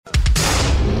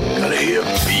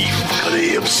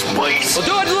of spice. We'll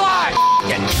do it live.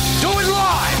 Do it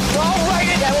live. I'll write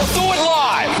it and we'll do it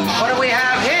live. What do we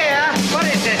have here? What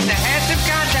is this? The handsome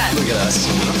contest. Look at us.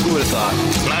 Who would have thought?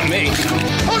 Not me.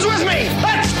 Who's with me?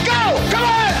 Let's go! Come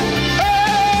on!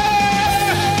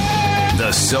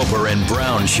 The Soper and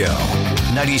Brown Show.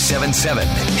 97.7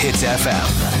 Hits FM.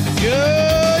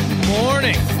 Good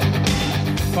morning.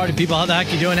 Party people, how the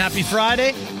heck you doing? Happy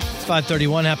Friday. It's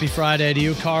 5:31. Happy Friday to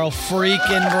you, Carl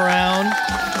freaking Brown.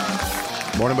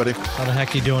 Morning, buddy. How the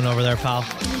heck you doing over there, pal?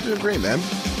 I'm doing great, man.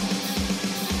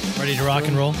 Ready to rock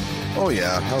and roll? Oh,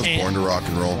 yeah. I was born to rock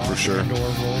and roll, for sure.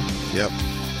 Roll. Yep,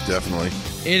 definitely.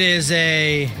 It is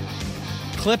a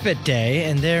Clip It day,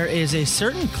 and there is a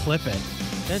certain Clip It.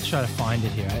 Let's try to find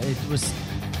it here.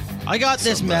 I got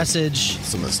this message.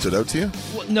 Something that stood out to you?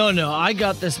 No. I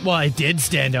got this. Well, it did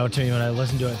stand out to me when I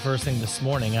listened to it first thing this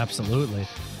morning. Absolutely.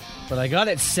 But I got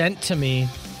it sent to me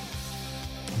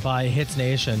by Hits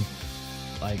Nation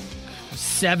like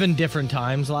 7 different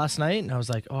times last night. And I was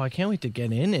like, oh, I can't wait to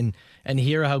get in and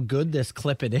hear how good this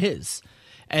Clip It is.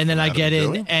 And then I get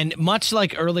in, and much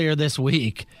like earlier this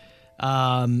week,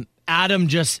 Adam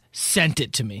just sent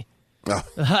it to me. Oh,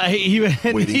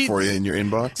 waiting for you in your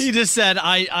inbox? He just said,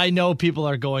 I know people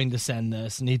are going to send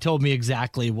this. And he told me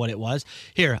exactly what it was.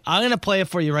 Here, I'm going to play it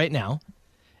for you right now.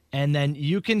 And then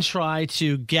you can try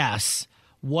to guess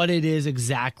what it is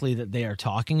exactly that they are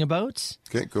talking about.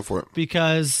 Okay, go for it.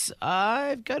 Because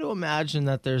I've got to imagine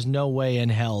that there's no way in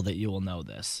hell that you will know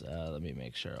this. Let me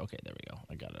make sure. Okay, there we go.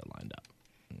 I got it lined up.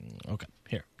 Okay,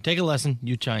 here. Take a listen.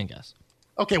 You try and guess.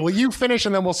 Okay, well, you finish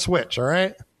and then we'll switch, all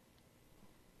right?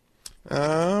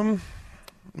 I'm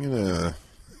gonna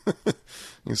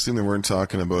assume they weren't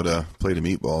talking about a plate of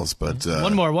meatballs, but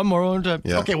one more time.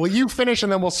 Yeah. Okay, well, you finish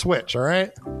and then we'll switch, all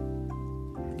right?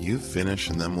 You finish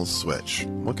and then we'll switch.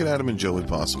 What could Adam and Joey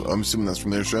possibly? I'm assuming that's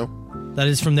from their show. That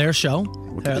is from their show.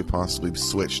 What could they possibly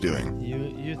switch doing?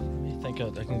 You think I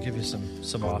can give you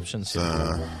some options.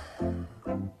 Are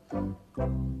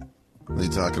they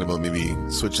talking about maybe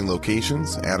switching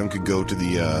locations? Adam could go to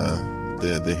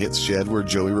the Hits shed where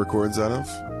Joey records out of.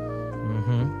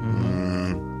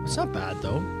 It's not bad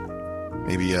though.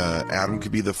 Maybe Adam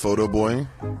could be the photo boy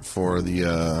for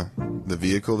the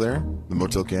vehicle there, the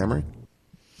Motel Camry.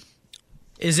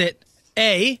 Is it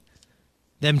A,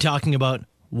 them talking about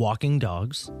walking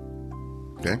dogs?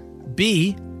 Okay.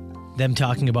 B, them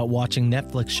talking about watching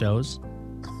Netflix shows?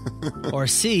 Or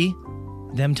C,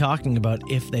 them talking about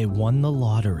if they won the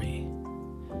lottery?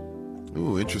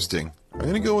 Ooh, interesting. I'm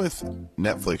going to go with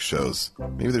Netflix shows.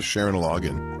 Maybe they're sharing a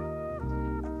login.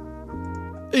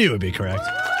 You would be correct.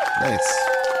 Nice.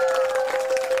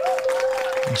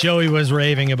 Joey was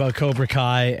raving about Cobra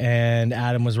Kai, and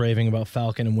Adam was raving about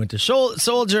Falcon and Winter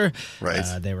Soldier. Right.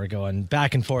 They were going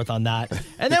back and forth on that.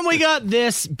 And then we got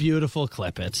this beautiful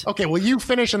Clip It. Okay, well, you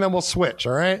finish and then we'll switch,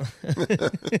 all right?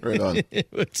 Right on.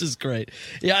 Which is great.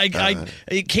 Yeah,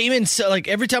 it came in so, like,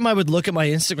 every time I would look at my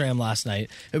Instagram last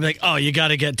night, it'd be like, oh, you got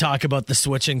to talk about the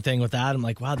switching thing with Adam.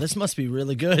 Like, wow, this must be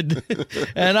really good.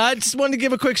 And I just wanted to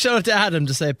give a quick shout out to Adam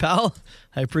to say, pal,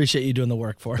 I appreciate you doing the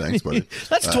work for me. Thanks, buddy.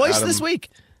 That's twice Adam, this week.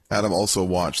 Adam also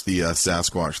watched the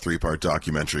Sasquatch 3-part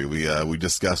documentary. We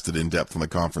discussed it in depth on the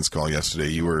conference call yesterday.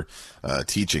 You were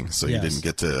teaching, so you didn't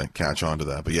get to catch on to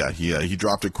that. But yeah, he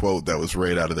dropped a quote that was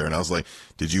right out of there, and I was like,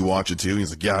 "Did you watch it too?"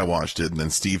 He's like, "Yeah, I watched it." And then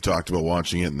Steve talked about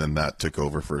watching it, and then that took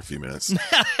over for a few minutes.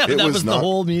 That was the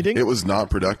whole meeting. It was not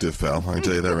productive, pal. I can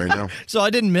tell you that right now. So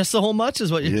I didn't miss a whole much,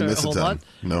 is what You didn't miss a ton.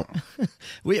 No.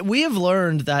 We have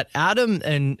learned that Adam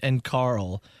and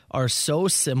Carl are so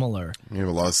similar. We have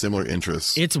a lot of similar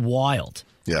interests. It's wild.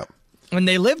 Yeah. And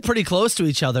they live pretty close to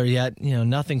each other, yet,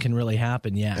 nothing can really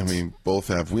happen yet. And we both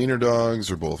have wiener dogs.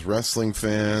 We're both wrestling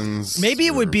fans. Maybe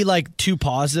it would be like two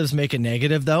positives make a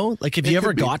negative, though. Like if you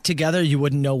ever got together, you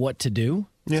wouldn't know what to do.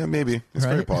 Yeah, maybe. It's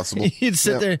very possible. You'd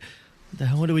sit there, the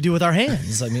hell, what do we do with our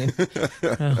hands? I mean,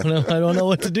 I don't know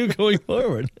what to do going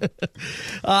forward.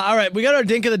 All right, we got our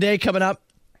Dink of the Day coming up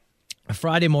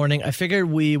Friday morning. I figured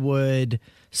we would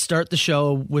start the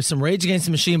show with some Rage Against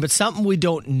the Machine, but something we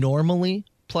don't normally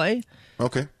play.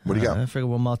 Okay, what do you got? I figure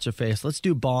we'll melt your face. Let's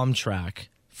do Bomb Track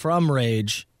from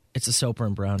Rage. It's a Soper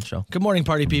and Brown show. Good morning,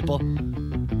 party people.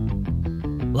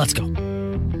 Let's go.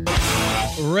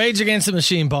 Rage Against the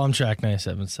Machine, Bomb Track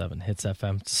 97.7 Hits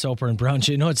FM. It's Soper and Brown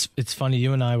show. It's funny.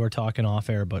 You and I were talking off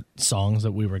air about songs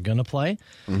that we were going to play,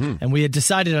 and we had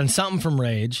decided on something from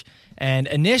Rage. And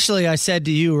initially, I said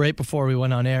to you right before we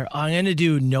went on air, I'm going to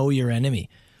do Know Your Enemy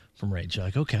from Rage. You're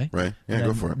like, okay. Right. Yeah,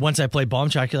 go for it. Once I played Bomb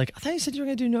Track, you're like, I thought you said you were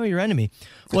going to do Know Your Enemy.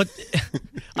 What?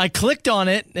 I clicked on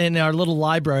it in our little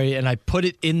library, and I put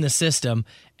it in the system,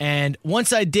 And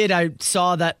once I did, I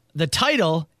saw that the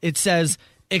title, it says,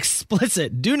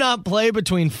 explicit, do not play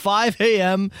between 5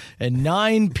 a.m. and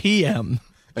 9 p.m.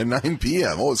 At 9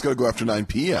 p.m. Oh, it's got to go after 9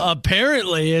 p.m.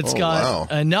 Apparently, it's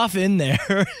got enough in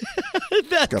there.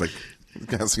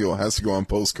 Has to go on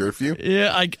post curfew.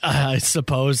 Yeah, I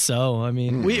suppose so. I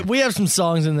mean, we have some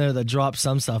songs in there that drop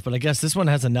some stuff, but I guess this one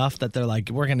has enough that they're like,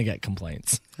 we're going to get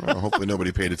complaints. Well, hopefully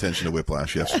nobody paid attention to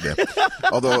Whiplash yesterday.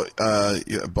 Although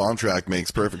Bomb Track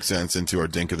makes perfect sense into our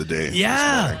Dink of the Day.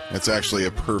 Yeah. It's actually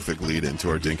a perfect lead into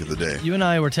our Dink of the Day. You and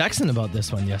I were texting about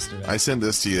this one yesterday. I sent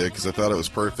this to you because I thought it was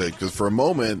perfect, because for a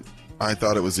moment I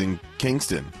thought it was in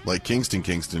Kingston, like Kingston,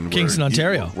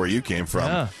 Ontario, where you came from.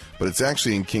 Yeah. But it's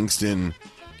actually in Kingston,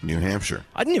 New Hampshire.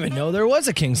 I didn't even know there was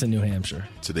a Kingston, New Hampshire.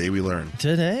 Today we learned.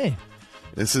 Today.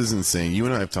 This is insane. You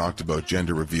and I have talked about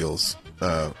gender reveals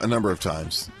a number of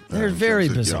times. They're very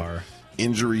bizarre.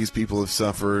 Injuries people have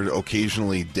suffered,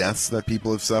 occasionally deaths that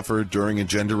people have suffered during a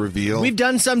gender reveal. We've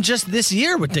done some just this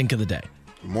year with Dink of the Day.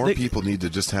 More people need to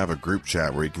just have a group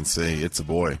chat where you can say it's a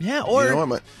boy. Yeah, or... You know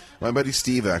what? My buddy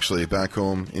Steve, actually, back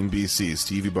home in BC,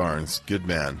 Stevie Barnes, good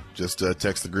man, just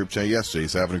texted the group chat yesterday.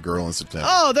 He's having a girl in September.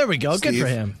 Oh, there we go. Steve, good for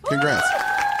him. Congrats.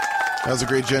 That was a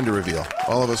great gender reveal.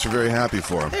 All of us are very happy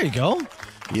for him. There you go.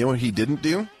 You know what he didn't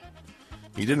do?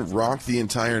 He didn't rock the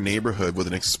entire neighborhood with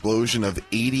an explosion of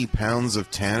 80 pounds of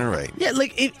tannerite. Yeah,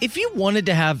 like if you wanted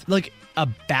to have like a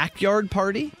backyard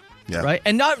party, right?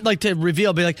 And not like to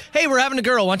reveal, be like, hey, we're having a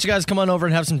girl. Why don't you guys come on over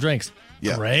and have some drinks?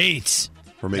 Yeah. Great.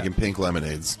 We're making pink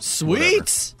lemonades. Sweet.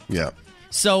 Whatever. Yeah.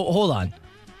 So hold on.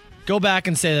 Go back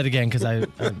and say that again, because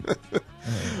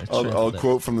I'll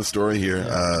quote from the story here.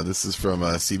 This is from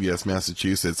CBS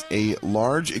Massachusetts. A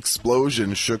large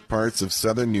explosion shook parts of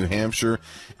southern New Hampshire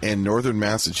and northern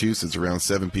Massachusetts around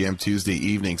 7 p.m. Tuesday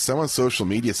evening. Some on social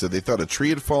media said they thought a tree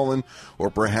had fallen or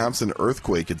perhaps an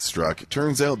earthquake had struck. It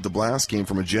turns out the blast came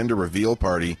from a gender reveal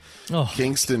party.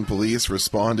 Kingston police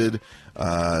responded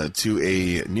to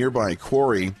a nearby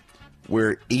quarry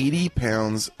where 80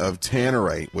 pounds of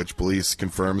tannerite, which police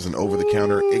confirms an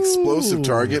over-the-counter explosive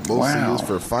target, mostly used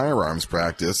for firearms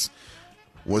practice,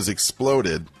 was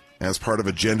exploded as part of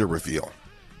a gender reveal.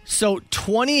 So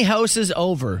 20 houses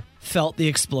over felt the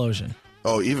explosion.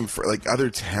 Oh, even for like other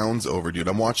towns over, dude.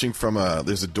 I'm watching from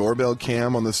there's a doorbell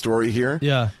cam on the story here.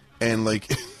 Yeah. And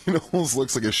like, it almost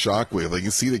looks like a shockwave. Like you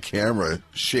can see the camera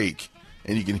shake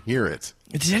and you can hear it.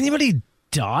 Did anybody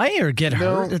die or get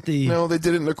hurt at the... No, they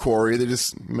did it in a quarry. They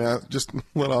just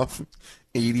let off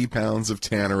 80 pounds of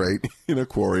tannerite in a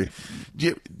quarry.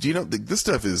 Do you know, this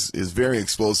stuff is very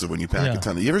explosive when you pack a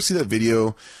ton. You ever see that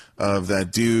video of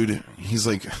that dude? He's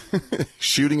like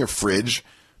shooting a fridge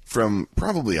from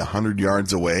probably 100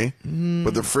 yards away,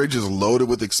 but the fridge is loaded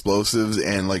with explosives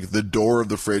and like the door of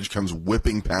the fridge comes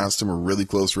whipping past him at really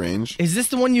close range. Is this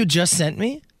the one you just sent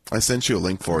me? I sent you a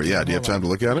link for it. Yeah, do you have time to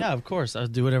look at it? Yeah, of course. I'll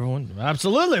do whatever one.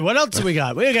 Absolutely. What else do we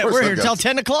got? We're here till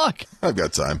 10 o'clock. I've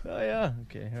got time. Oh, yeah.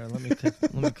 Okay, here, let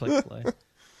me click play.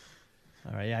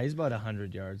 All right, yeah, he's about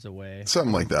 100 yards away.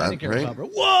 Something like that, right?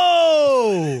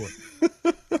 Whoa!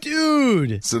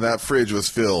 Dude! So that fridge was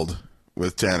filled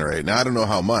with tannerite. Now, I don't know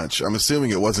how much. I'm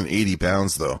assuming it wasn't 80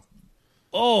 pounds, though.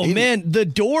 Oh, man, the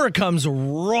door comes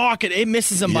rocking. It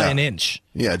misses him by an inch.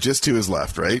 Yeah, just to his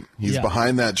left, right? He's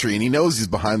behind that tree, and he knows he's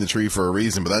behind the tree for a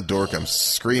reason, but that door comes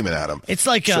screaming at him. It's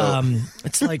like an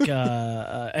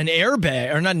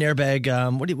airbag, or not an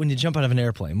airbag. When you jump out of an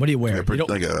airplane, what do you wear?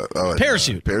 Like a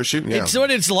parachute. Parachute, yeah. It's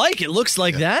what it's like. It looks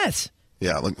like that.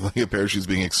 Yeah, like a parachute's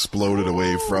being exploded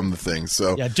away from the thing.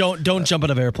 So yeah, don't jump out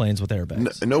of airplanes with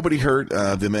airbags. Nobody hurt.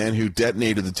 The man who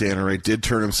detonated the tannerite did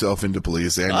turn himself into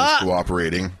police and was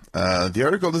cooperating. The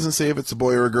article doesn't say if it's a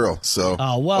boy or a girl. So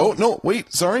oh no,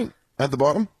 wait, sorry. At the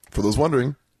bottom, for those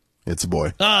wondering, it's a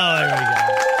boy. Oh, there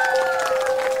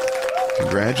we go.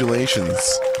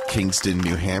 Congratulations, Kingston,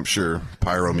 New Hampshire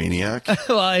pyromaniac.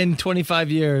 Well, in 25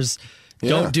 yeyears,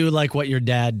 don't do like what your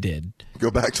dad did. Go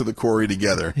back to the quarry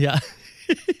together. Yeah.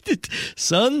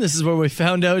 Son, this is where we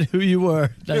found out who you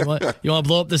were. You want to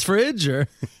blow up this fridge? Or?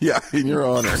 Yeah, in your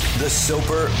honor. The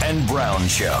Soper and Brown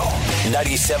Show.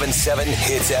 97.7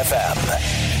 Hits FM.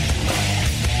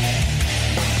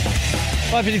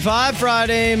 5:55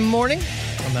 Friday morning.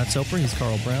 I'm Matt Soper. He's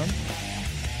Carl Brown.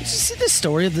 Did you see the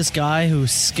story of this guy who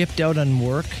skipped out on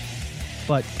work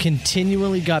but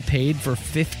continually got paid for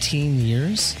 15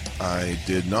 years? I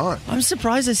did not. I'm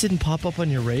surprised this didn't pop up on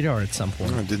your radar at some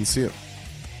point. No, I didn't see it.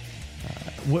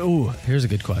 Here's a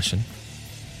good question.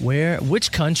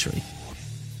 Which country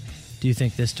do you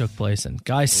think this took place in?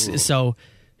 Guys, so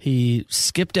he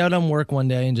skipped out on work one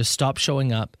day and just stopped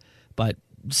showing up, but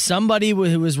somebody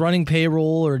who was running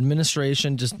payroll or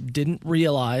administration just didn't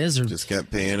realize or just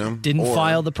kept paying him. Didn't or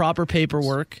file the proper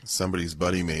paperwork. Somebody's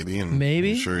buddy, maybe. And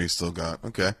maybe. I'm sure he's still got.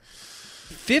 Okay.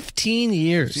 15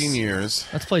 years. 15 years.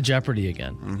 Let's play Jeopardy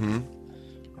again. Mm-hmm.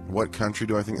 What country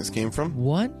do I think this came from?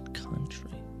 What country?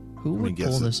 Who would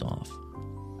pull this off?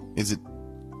 Is it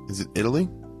Italy?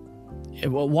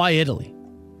 Well, why Italy?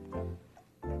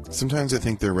 Sometimes I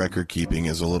think their record keeping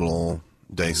is a little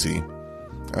dicey.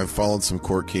 I've followed some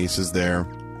court cases there.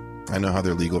 I know how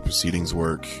their legal proceedings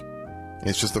work.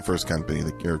 It's just the first country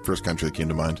that came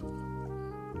to mind.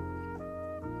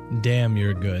 Damn,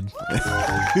 you're good.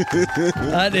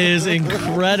 That is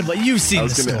incredible. You've seen the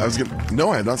story.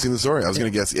 No, I have not seen the story. I was going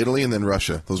to guess Italy and then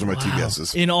Russia. Those are my two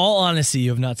guesses. In all honesty, you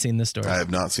have not seen the story. I have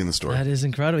not seen the story. That is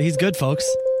incredible. He's good, folks.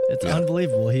 It's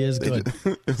unbelievable. He is good.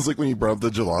 It was like when you brought up the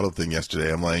gelato thing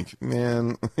yesterday. I'm like,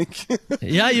 man.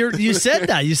 Yeah, you said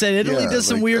that. You said Italy does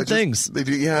some weird things. They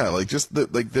do, yeah. Like just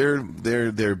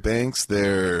their banks,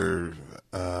 their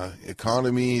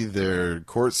economy, their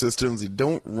court systems. They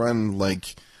don't run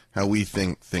like how we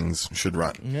think things should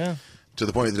run. Yeah. To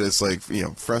the point that it's like,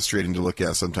 frustrating to look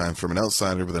at sometimes from an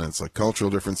outsider, but then it's like cultural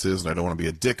differences, and I don't want to be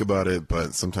a dick about it,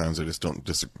 but sometimes I just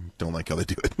don't like how they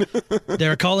do it.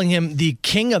 They're calling him the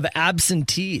king of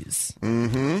absentees.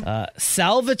 Mm-hmm.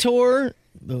 Salvatore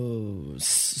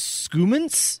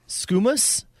Scumas?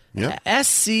 Yeah.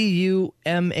 Scumace.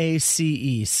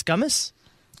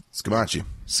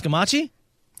 Scamacci?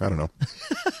 I don't know.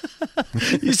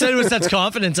 You said it with such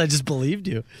confidence, I just believed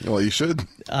you. Well, you should.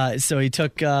 So he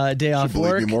took a day off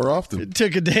work. Believe me more often.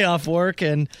 Took a day off work,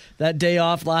 and that day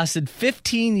off lasted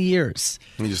 15 years.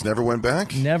 And he just never went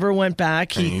back? Never went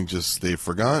back. They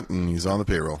forgot, and he's on the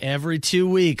payroll. Every 2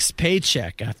 weeks,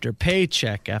 paycheck after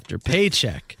paycheck after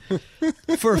paycheck.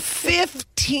 For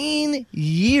 15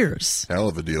 years. Hell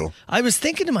of a deal. I was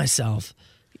thinking to myself,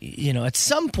 at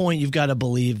some point you've got to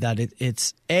believe that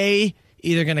it's A,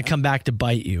 either going to come back to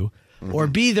bite you, or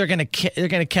B, they're going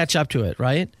to catch up to it,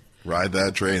 right? Ride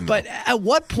that train. But at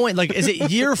what point, is it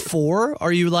year 4?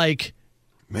 Are you like,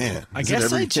 man? I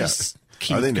guess I just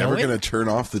keep Are they never going? going to turn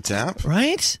off the tap?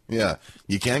 Right? Yeah,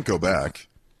 you can't go back.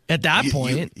 At that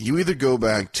point, you either go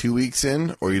back 2 weeks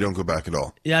in, or you don't go back at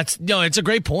all. Yeah, it's a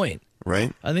great point.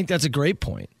 Right? I think that's a great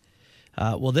point.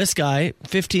 Well, this guy,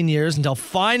 15 years until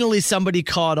finally somebody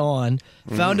caught on,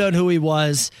 found out who he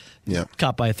was. Yeah,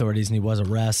 caught by authorities, and he was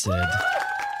arrested.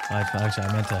 Actually,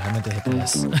 I meant to hit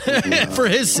this for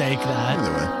his sake.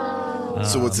 Anyway,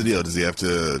 so what's the deal? Does he have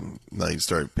to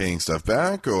start paying stuff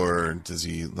back, or does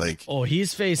he Oh,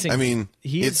 he's facing. I mean,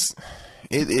 it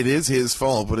is his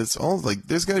fault, but it's all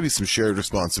there's got to be some shared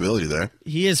responsibility there.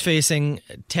 He is facing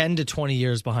 10 to 20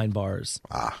 years behind bars.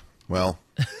 Well,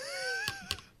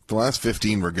 the last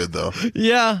 15 were good though.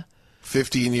 Yeah.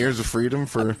 15 years of freedom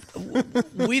for...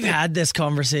 We've had this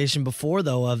conversation before,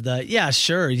 though, of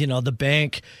the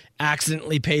bank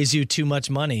accidentally pays you too much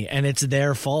money, and it's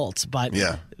their fault, but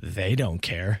they don't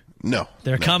care. No.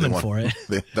 They're coming for it.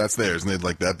 That's theirs, and they'd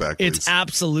like that back, please. It's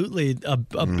absolutely a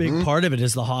big part of it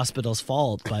is the hospital's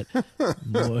fault, but do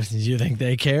you think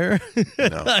they care?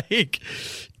 No.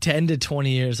 10 to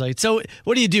 20 years. So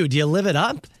what do? Do you live it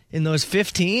up in those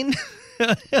 15?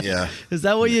 Yeah. Is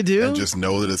that what you do? And just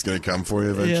know that it's going to come for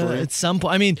you eventually? Yeah, at some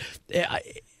point. I mean,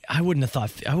 I wouldn't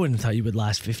have thought you would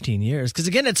last 15 years. Because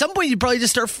again, at some point, you'd probably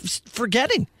just start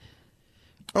forgetting.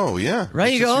 Oh, yeah.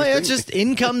 Right? You go, it's just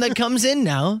income that comes in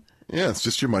now. Yeah, it's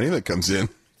just your money that comes in.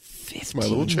 15 my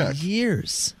little check.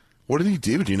 Years. What did he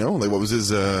do? Do you know? What was his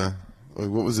He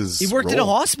worked role? at a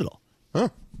hospital. Huh.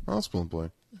 Hospital employee.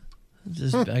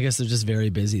 I guess they're just very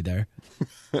busy there.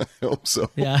 I hope so.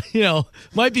 Yeah,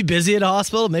 might be busy at a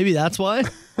hospital. Maybe that's why.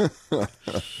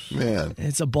 Man.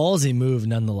 It's a ballsy move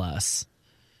nonetheless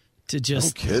to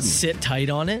just sit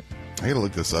tight on it. I got to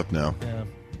look this up now. Yeah.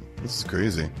 This is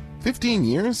crazy. 15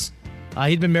 years?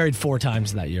 He'd been married 4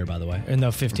 times that year, by the way.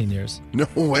 No, 15 years. No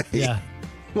way. Yeah.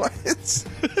 What?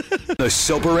 The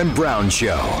Soper and Brown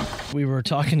Show. We were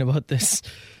talking about this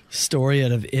story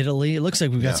out of Italy. It looks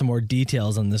like we've got some more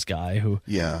details on this guy who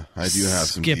I do have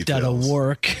some skipped details. out of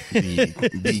work.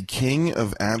 the king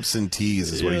of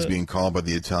absentees is what he's being called by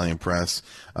the Italian press.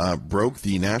 Broke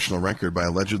the national record by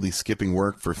allegedly skipping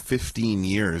work for 15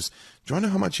 years. Do you want to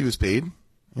know how much he was paid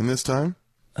in this time?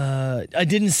 I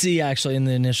didn't see actually in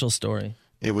the initial story.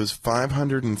 It was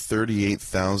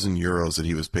 538,000 euros that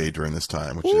he was paid during this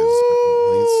time, which is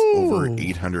it's over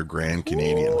 800 grand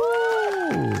Canadian.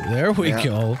 There we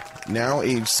go. Now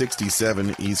age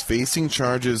 67, he's facing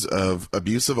charges of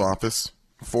abuse of office,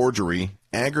 forgery,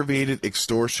 aggravated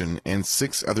extortion, and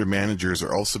 6 other managers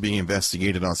are also being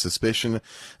investigated on suspicion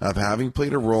of having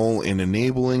played a role in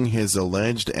enabling his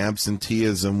alleged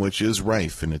absenteeism, which is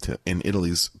rife in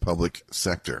Italy's public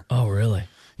sector. Oh, really?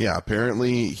 Yeah,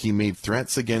 apparently he made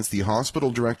threats against the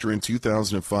hospital director in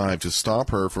 2005 to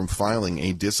stop her from filing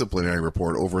a disciplinary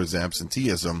report over his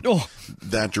absenteeism. Oh.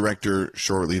 That director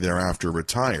shortly thereafter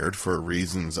retired for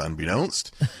reasons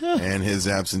unbeknownst, and his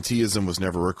absenteeism was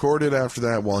never recorded after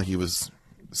that while he was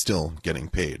still getting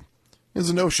paid. It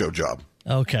was a no-show job.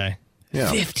 Okay.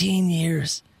 Yeah. 15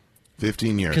 years.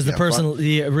 15 years. Because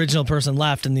the original person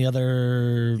left and the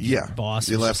other boss.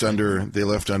 They left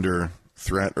under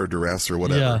threat or duress or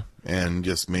whatever, and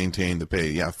just maintained the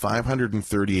pay. Yeah,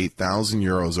 538,000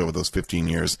 euros over those 15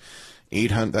 years.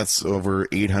 That's over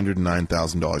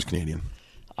 $809,000 Canadian.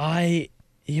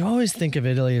 You always think of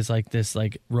Italy as like this,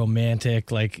 like romantic,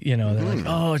 like, you know, they're like,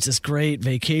 oh, it's this great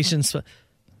vacation spot.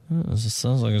 It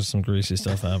sounds like there's some greasy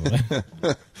stuff happening.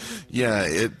 Yeah,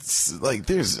 it's like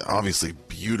there's obviously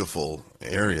beautiful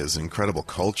areas, incredible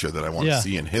culture that I want to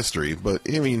see in history, but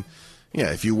I mean,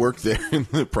 yeah, if you work there in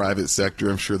the private sector,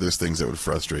 I'm sure there's things that would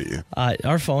frustrate you.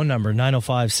 Our phone number,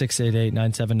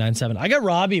 905-688-9797. I got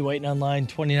Robbie waiting on line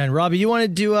 29. Robbie, you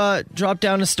wanted to drop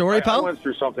down a story, pal? I went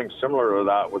through something similar to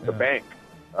that with the bank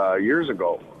years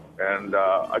ago. And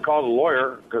I called a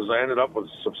lawyer because I ended up with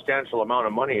a substantial amount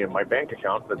of money in my bank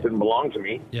account that didn't belong to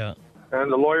me. Yeah.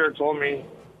 And the lawyer told me,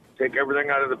 take everything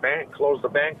out of the bank, close the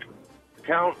bank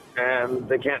account, and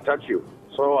they can't touch you.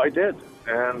 So I did.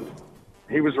 And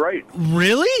he was right.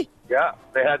 Really? Yeah.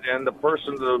 They had, and the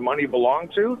person the money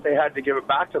belonged to, they had to give it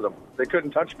back to them. They couldn't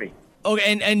touch me.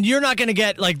 Okay, and you're not going to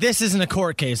get, like, this isn't a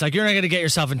court case. Like, you're not going to get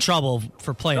yourself in trouble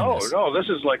for playing this. No, this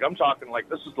is like, I'm talking like,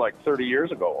 this is like 30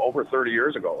 years ago, over 30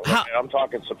 years ago. How? I'm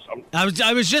talking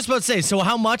I was just about to say, so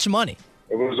how much money?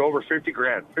 It was over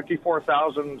 $50,000,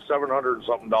 $54,700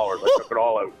 something. I took it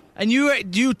all out. And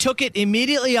you took it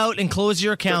immediately out and closed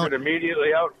your account? Took it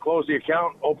immediately out, closed the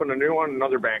account, opened a new one,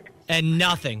 another bank. And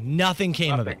nothing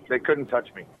came of it? They couldn't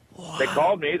touch me. Wow. They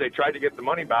called me, they tried to get the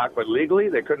money back, but legally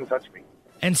they couldn't touch me.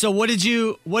 And so what did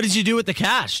you do with the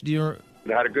cash? I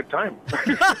had a good time.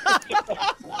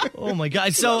 Oh my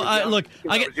God! So look,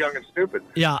 I was young and stupid.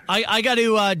 Yeah, I got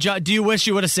to. Do you wish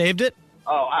you would have saved it?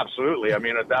 Oh, absolutely. I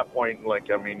mean, at that point,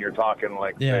 you're talking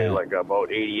say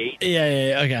about 88.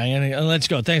 Yeah. Okay, I'm gonna let you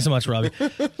go. Thanks so much, Robbie.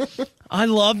 I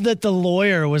love that the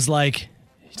lawyer was like,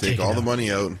 take all the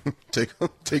money out, take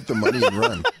the money and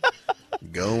run.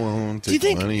 Go on, take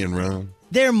the money and run.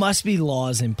 There must be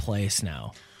laws in place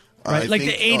now. Right, like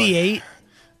the 88.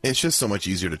 It's just so much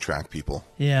easier to track people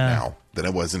now than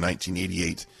it was in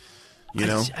 1988. You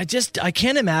know, I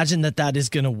can't imagine that is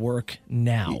going to work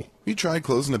now. You tried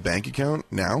closing a bank account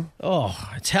now? Oh,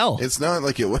 it's hell. It's not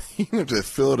like you have to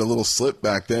fill out a little slip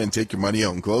back then and take your money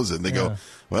out and close it. And they go,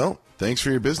 well, thanks for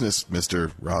your business,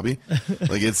 Mr. Robbie.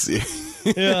 Like it's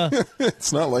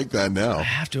not like that now. I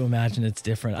have to imagine it's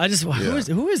different.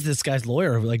 Who is this guy's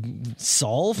lawyer? Like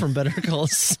Saul from Better Call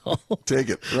Saul? Take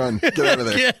it, run, get out of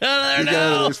there. Get out of there now. Get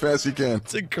out of there as fast as you can.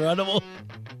 It's incredible.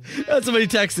 Somebody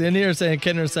texted in here saying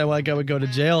Ken Sawak would go to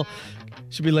jail.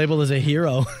 Should be labeled as a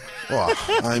hero. Well,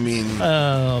 I mean,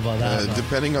 about that,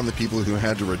 depending on the people who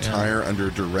had to retire under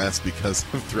duress because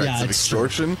of threats of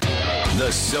extortion. The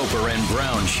Soper and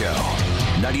Brown Show,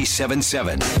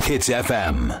 97.7 Hits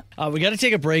FM. We got to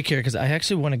take a break here because I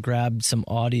actually want to grab some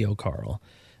audio, Carl.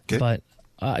 Okay. But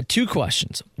 2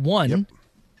 questions. One,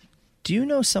 do you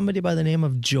know somebody by the name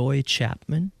of Joy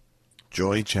Chapman?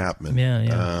 Joy Chapman?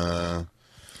 Yeah.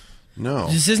 No.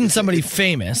 This isn't somebody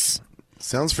famous.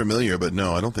 Sounds familiar, but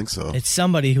no, I don't think so. It's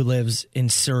somebody who lives in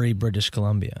Surrey, British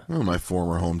Columbia. Oh, my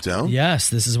former hometown. Yes,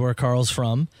 this is where Carl's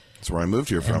from. That's where I moved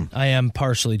here from. I am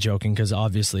partially joking because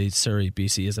obviously Surrey,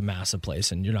 BC is a massive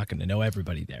place and you're not going to know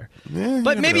everybody there.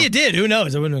 But maybe you did. Who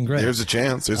knows? It would have been great. There's a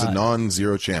chance. There's a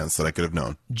non-zero chance that I could have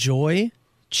known. Joy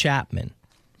Chapman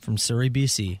from Surrey,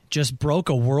 BC just broke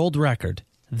a world record.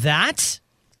 That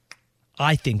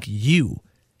I think you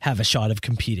have a shot of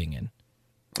competing in.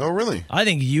 Oh, really? I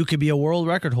think you could be a world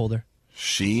record holder.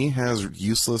 She has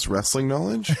useless wrestling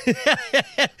knowledge?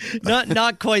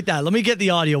 Not quite that. Let me get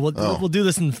the audio. We'll do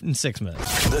this in 6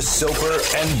 minutes. The Soper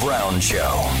and Brown Show,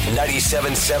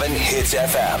 97.7 Hits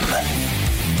FM.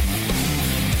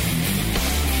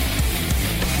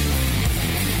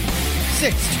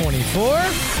 624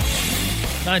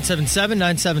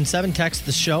 977-977. Text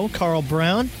the show. Carl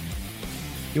Brown.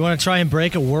 You want to try and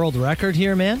break a world record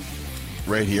here, man?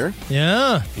 Right here?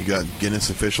 Yeah. You got Guinness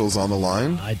officials on the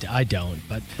line? I don't,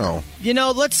 but... Oh.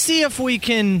 Let's see if we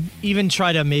can even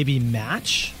try to maybe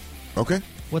match... Okay.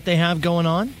 ...what they have going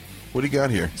on. What do you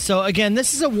got here? So, again,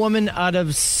 this is a woman out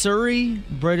of Surrey,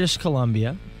 British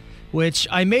Columbia, which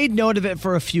I made note of it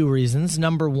for a few reasons.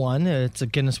 Number one, it's a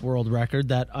Guinness World Record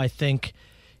that I think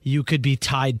you could be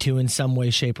tied to in some way,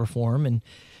 shape, or form. And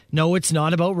no, it's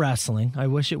not about wrestling. I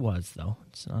wish it was, though.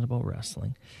 It's not about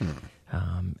wrestling.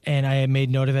 And I made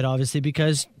note of it, obviously,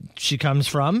 because she comes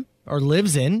from or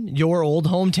lives in your old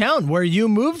hometown where you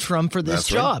moved from for this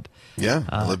job. Right. Yeah,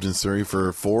 I lived in Surrey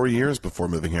for 4 years before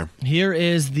moving here.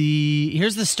 Here's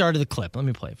the start of the clip. Let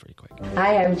me play it for you quick.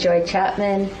 Hi, I'm Joy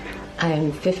Chapman.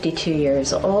 I'm 52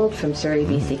 years old from Surrey,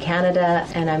 BC, Canada,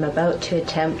 and I'm about to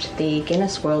attempt the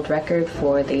Guinness World Record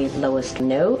for the lowest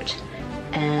note,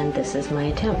 and this is my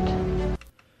attempt.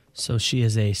 So she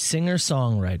is a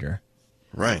singer-songwriter.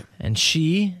 Right. And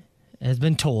she has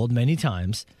been told many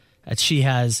times that she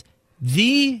has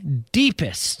the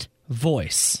deepest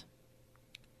voice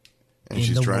and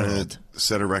she's trying to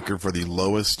set a record for the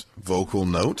lowest vocal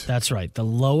note? That's right, the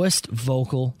lowest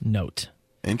vocal note.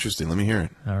 Interesting. Let me hear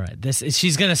it. All right.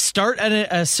 She's going to start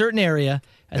at a certain area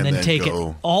and then take it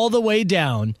all the way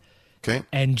down. Okay.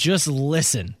 And just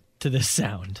listen to this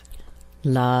sound.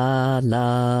 La,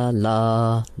 la,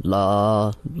 la,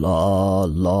 la, la,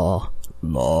 la,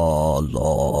 la,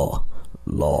 la, la,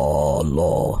 la,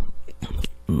 la,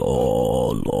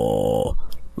 la,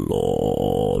 la, la.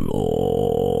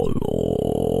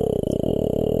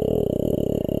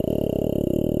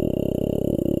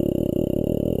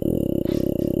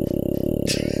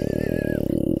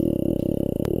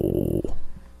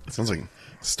 Sounds like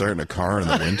starting a car in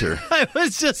the winter. I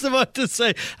was just about to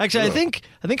say. Actually, I think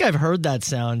I've heard that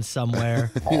sound somewhere.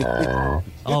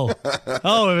 Oh,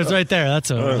 it was right there.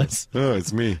 That's what it was. Oh,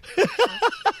 it's me.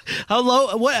 How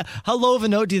low of a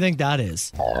note do you think that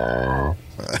is?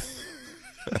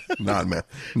 Not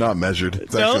measured.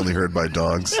 It's actually only heard by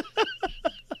dogs.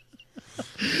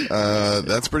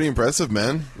 That's pretty impressive,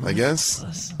 man. I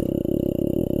guess.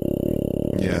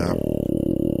 Yeah.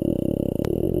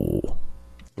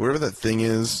 Whatever that thing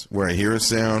is where I hear a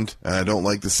sound and I don't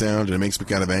like the sound and it makes me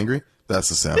kind of angry, that's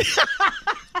the sound.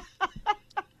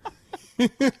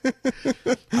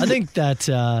 I think that...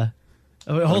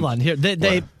 hold on. Here,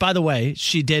 they by the way,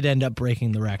 she did end up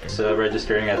breaking the record. So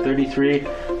registering at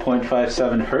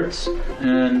 33.57 hertz.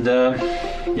 And,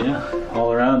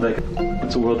 all around,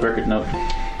 it's a world record note.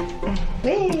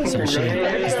 So she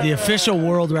is the official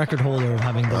world record holder of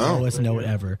having the lowest note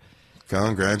ever.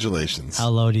 Congratulations. How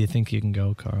low do you think you can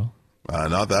go, Carl?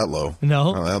 Not that low.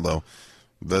 No? Not that low.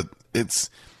 But it's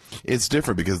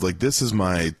different because this is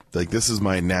my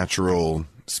natural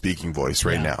speaking voice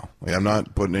right now. I'm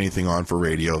not putting anything on for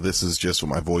radio. This is just what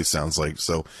my voice sounds like.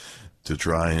 So to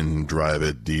try and drive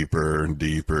it deeper and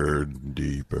deeper,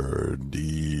 deeper,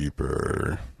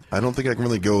 deeper. I don't think I can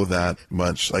really go that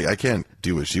much. I can't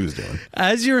do what she was doing.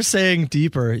 As you were saying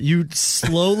deeper, you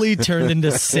slowly turned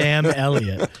into Sam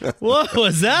Elliott. What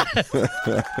was that?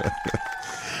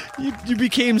 You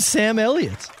became Sam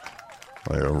Elliott.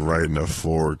 Like I'm writing a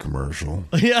Ford commercial.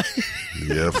 Yeah.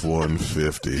 The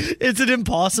F-150. Is it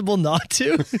impossible not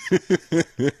to?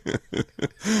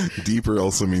 Deeper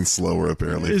also means slower,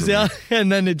 apparently.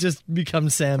 And then it just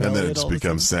becomes Sam Elliott. And then it just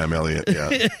becomes Sam Elliott, yeah.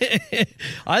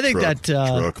 I think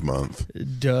Truck month.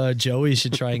 Joey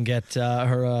should try and get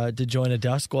her to join a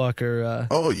Duskwalker.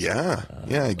 Oh, yeah.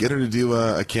 Yeah, get her to do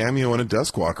a cameo on a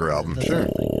Duskwalker album. Sure.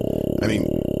 I mean...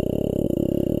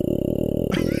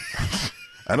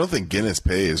 I don't think Guinness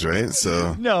pays, right?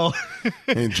 So no.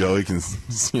 Hey, Joey can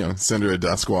send her a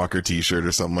Duskwalker T-shirt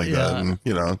or something like that, and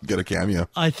get a cameo.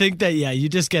 I think that you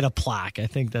just get a plaque. I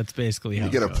think that's basically how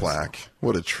you get it goes. A plaque.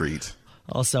 What a treat!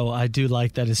 Also, I do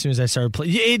like that. As soon as I started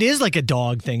playing, it is like a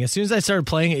dog thing. As soon as I started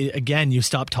playing it again, you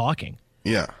stop talking.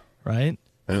 Yeah. Right.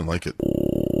 I didn't like it.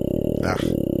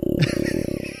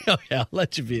 Oh yeah, I'll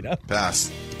let you beat up.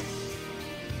 Pass.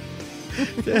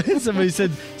 Somebody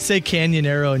said, say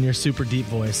Canyonero in your super deep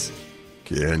voice.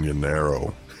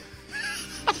 Canyonero.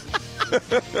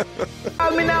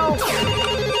 Let me know.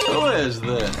 Who is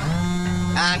this?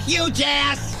 Huge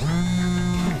ass.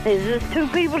 Is this two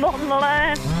people on the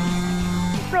line?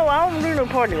 No, I don't do no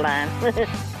party line.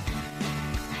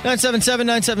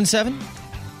 977-977.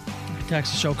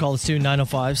 Text the show, call us to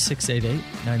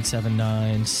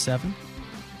 905-688-9797.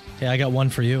 Okay, I got one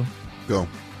for you. Go.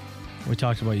 We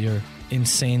talked about your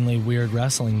insanely weird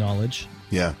wrestling knowledge.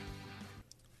 Yeah.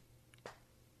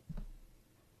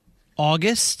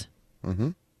 August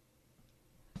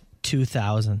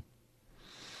 2000.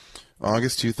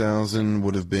 August 2000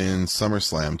 would have been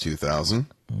SummerSlam 2000.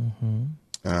 Mm-hmm.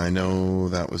 I know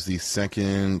that was the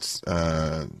second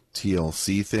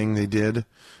TLC thing they did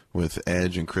with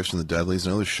Edge and Christian the Deadleys.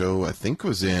 Another show I think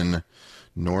was in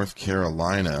North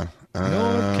Carolina.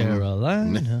 North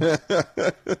Carolina.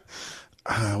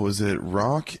 Was it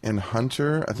Rock and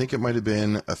Hunter? I think it might have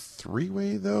been a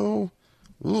 3-way, though.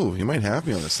 Ooh, you might have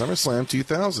me on this. SummerSlam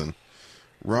 2000.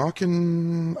 Rock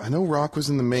and... I know Rock was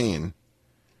in the main.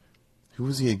 Who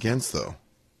was he against, though?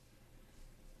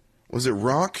 Was it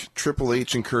Rock, Triple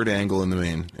H, and Kurt Angle in the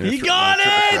main? He got it!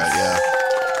 Threat, yeah.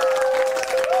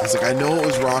 I was like, I know it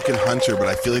was Rock and Hunter, but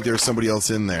I feel like there was somebody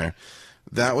else in there.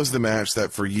 That was the match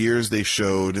that for years they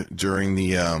showed during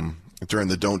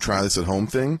the Don't Try This at Home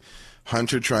thing.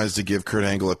 Hunter tries to give Kurt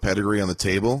Angle a pedigree on the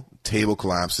table. Table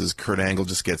collapses. Kurt Angle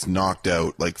just gets knocked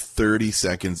out like 30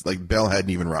 seconds. Like, bell hadn't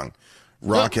even rung.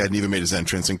 Rock hadn't even made his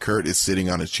entrance, and Kurt is sitting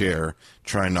on a chair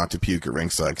trying not to puke at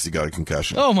ringside because he got a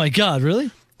concussion. Oh, my God,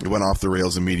 really? It went off the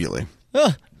rails immediately.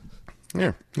 Here,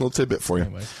 a little tidbit for you.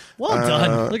 Anyway. Well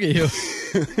done. Look at you.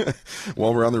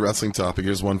 While we're on the wrestling topic,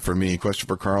 here's one for me. Question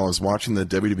for Carl. I was watching the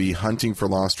WWE Hunting for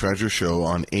Lost Treasure show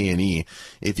on A&E.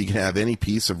 If you could have any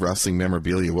piece of wrestling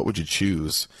memorabilia, what would you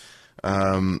choose?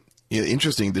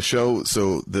 Interesting. The show,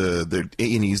 so the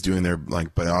A&E's doing their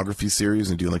like biography series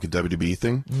and doing like a WWE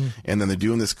thing. And then they're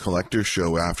doing this collector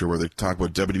show after where they talk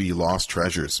about WWE Lost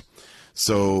Treasures.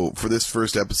 So for this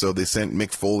first episode, they sent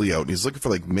Mick Foley out, and he's looking for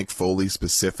like Mick Foley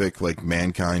specific, like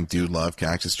Mankind, Dude Love,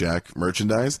 Cactus Jack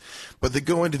merchandise. But they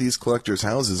go into these collectors'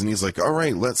 houses, and he's like, all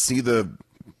right, let's see the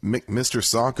Mr.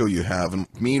 Socko you have. And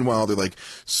meanwhile, they're like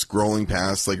scrolling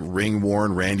past like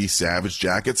ring-worn Randy Savage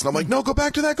jackets. And I'm like, no, go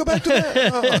back to that, go back to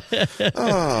that.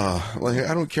 Like,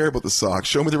 I don't care about the socks.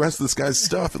 Show me the rest of this guy's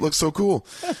stuff. It looks so cool.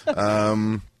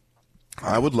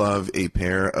 I would love a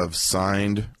pair of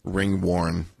signed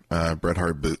ring-worn Bret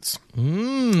Hart boots.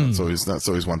 That's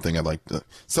always one thing I'd like.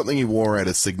 Something he wore at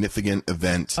a significant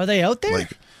event. Are they out there?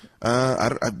 Like,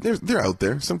 they're out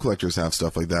there. Some collectors have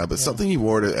stuff like that, but something he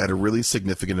wore at a really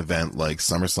significant event like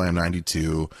SummerSlam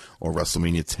 92 or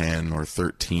WrestleMania 10 or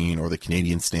 13 or the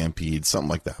Canadian Stampede, something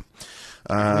like that.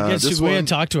 We had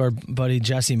talked to our buddy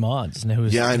Jesse Mods,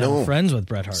 who's I know. Friends with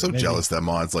Bret Hart. So jealous that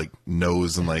Mods like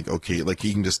knows and like okay, like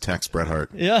he can just text Bret Hart.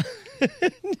 Yeah,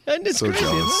 so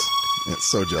jealous.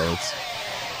 It's so jealous.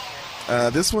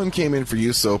 This one came in for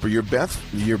you, Soper. Your best.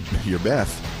 My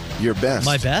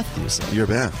Beth, you said. Your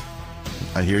Beth.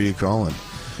 I hear you calling.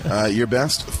 Your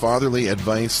best fatherly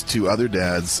advice to other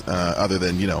dads, other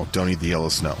than don't eat the yellow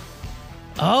snow.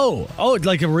 Oh,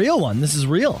 like a real one. This is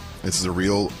real. This is a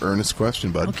real earnest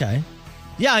question, bud. Okay.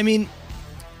 Yeah, I mean,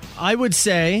 I would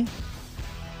say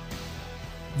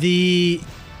the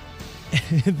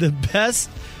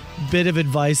best bit of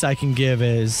advice I can give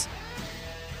is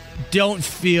don't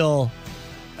feel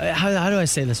how do I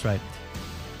say this right?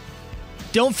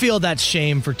 Don't feel that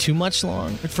shame for too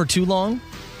long.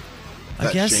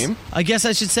 I guess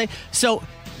I should say. So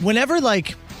whenever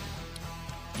like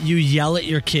you yell at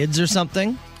your kids or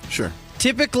something, sure.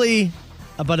 Typically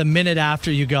about a minute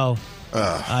after you go,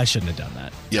 I shouldn't have done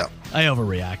that. Yeah. I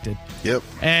overreacted. Yep.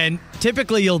 And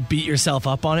typically you'll beat yourself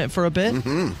up on it for a bit.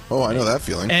 Mm-hmm. Oh, I know that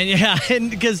feeling.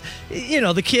 And because,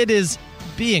 the kid is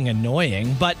being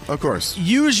annoying, but of course,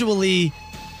 usually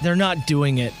they're not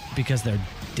doing it because they're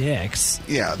dicks.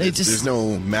 Yeah, there's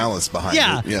no malice behind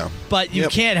it. Yeah. But you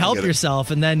can't help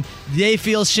yourself, and then they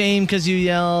feel shame because you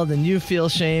yelled, and you feel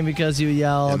shame because you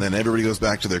yelled. And then everybody goes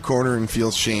back to their corner and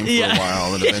feels shame for a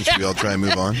while, and eventually I'll try and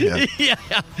move on. Yeah.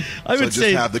 I would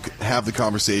say have the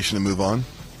conversation and move on.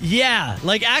 Yeah,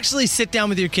 like actually sit down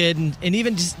with your kid and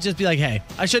even just be like, hey,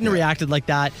 I shouldn't have reacted like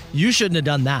that. You shouldn't have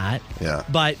done that. Yeah.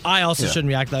 But I also shouldn't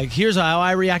react like, here's how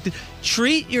I reacted.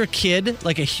 Treat your kid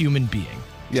like a human being.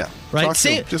 Yeah. Right.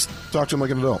 Just talk to him like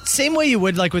an adult. Same way you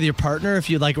would like with your partner if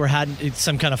you like were had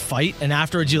some kind of fight and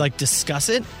afterwards you like discuss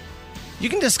it. You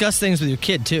can discuss things with your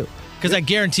kid too, because I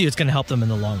guarantee you it's going to help them in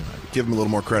the long run. Give them a little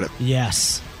more credit.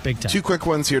 Yes. Big time. 2 quick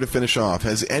ones here to finish off.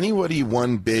 Has anybody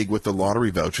won big with the lottery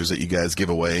vouchers that you guys give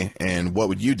away? And what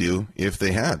would you do if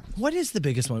they had? What is the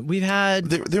biggest one? We've had...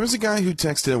 There was a guy who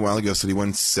texted a while ago, said he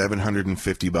won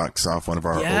 $750 off one of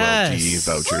our OLG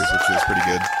vouchers, which was pretty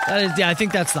good. That is, I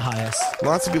think that's the highest.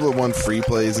 Lots of people have won free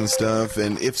plays and stuff.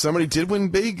 And if somebody did win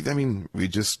big, I mean, we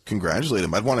just congratulate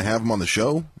them. I'd want to have them on the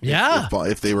show. Yeah.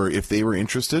 If they were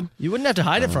interested. You wouldn't have to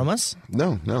hide it from us.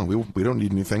 No, we don't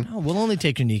need anything. No, we'll only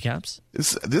take your kneecaps.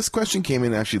 This question came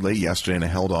in actually late yesterday, and I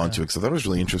held on to it because I thought it was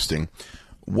really interesting.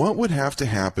 What would have to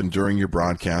happen during your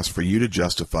broadcast for you to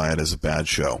justify it as a bad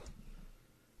show?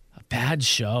 A bad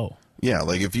show? Yeah,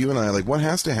 like if you and I, like what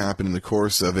has to happen in the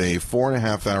course of a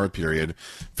 4.5-hour period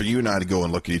for you and I to go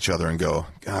and look at each other and go,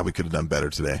 God, we could have done better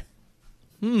today.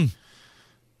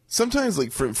 Sometimes,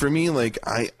 like for me, like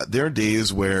there are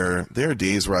days where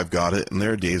I've got it, and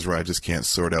there are days where I just can't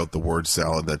sort out the word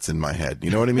salad that's in my head.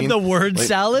 You know what I mean? The word like,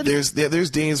 salad. There's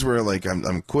days where like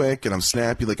I'm quick and I'm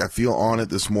snappy, like I feel on it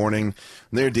this morning.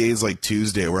 And there are days like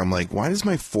Tuesday where I'm like, why does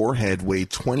my forehead weigh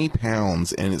 20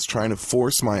 pounds and it's trying to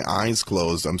force my eyes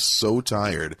closed? I'm so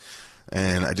tired,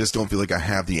 and I just don't feel like I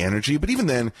have the energy. But even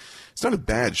then, it's not a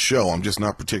bad show. I'm just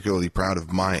not particularly proud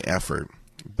of my effort.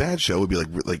 Bad show would be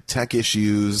like tech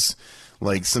issues,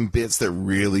 like some bits that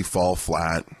really fall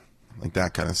flat, like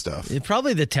that kind of stuff.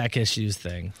 Probably the tech issues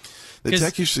thing. The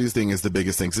tech issues thing is the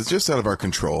biggest thing, 'cause it's just out of our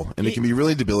control, and it can be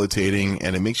really debilitating,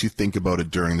 and it makes you think about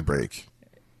it during the break.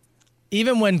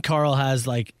 Even when Carl has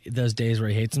like those days where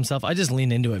he hates himself, I just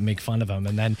lean into it and make fun of him,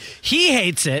 and then he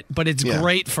hates it, but it's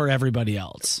great for everybody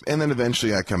else. And then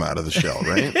eventually I come out of the shell,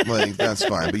 right? Like, that's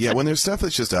fine. But yeah, when there's stuff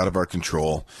that's just out of our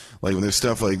control, like when there's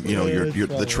stuff like, you know,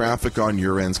 the traffic on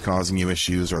your end's causing you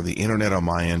issues, or the internet on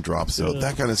my end drops out,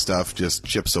 that kind of stuff just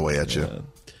chips away at you.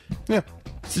 Yeah.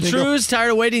 It's the truth.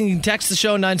 Tired of waiting? You can text the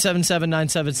show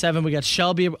 977-977. We got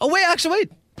Shelby. Oh, wait.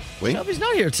 Shelby's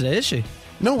not here today, is she?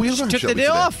 No, we took the day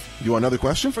off. You want another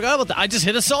question? Forgot about that. I just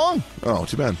hit a song. Oh,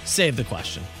 too bad. Save the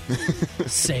question.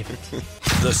 Save it.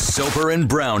 The Soper and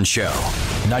Brown Show.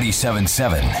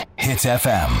 97.7 Hits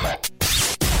FM.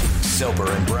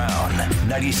 Soper and Brown.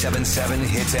 97.7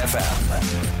 Hits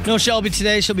FM. No Shelby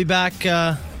today. She'll be back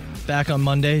on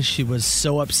Monday. She was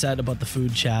so upset about the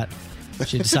food chat.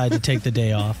 She decided to take the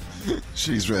day off.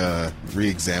 She's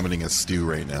re-examining a stew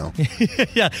right now.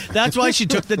 Yeah, that's why she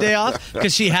took the day off,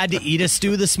 because she had to eat a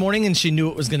stew this morning, and she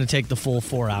knew it was going to take the full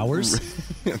 4 hours.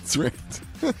 That's right.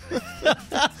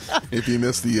 If you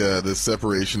missed the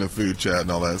separation of food chat and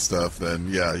all that stuff, then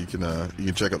yeah, you can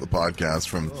check out the podcast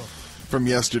from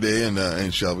yesterday,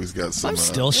 and Shelby's got some. I'm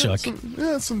still shook.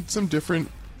 Some different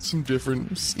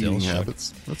eating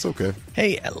habits. That's okay.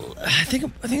 Hey, I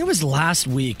think it was last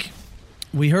week.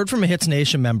 We heard from a Hits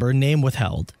Nation member, name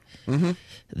withheld,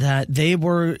 that they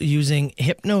were using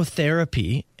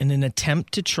hypnotherapy in an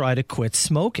attempt to try to quit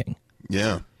smoking.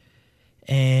 Yeah.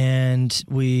 And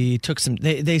we took some...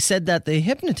 They said that the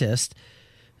hypnotist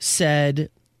said,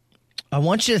 I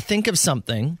want you to think of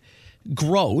something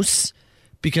gross,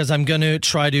 because I'm going to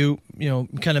try to,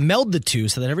 kind of meld the two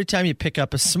so that every time you pick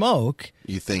up a smoke...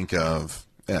 You think of...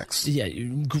 X. Yeah,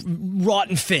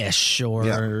 rotten fish, or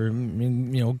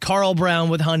Carl Brown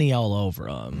with honey all over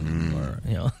them,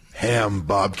 or Ham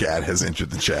Bobcat has entered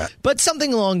the chat, but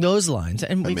something along those lines,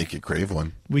 and I make you crave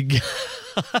one.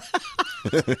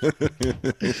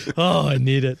 Oh, I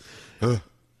need it.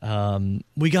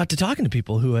 We got to talking to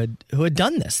people who had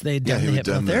done this. They had done the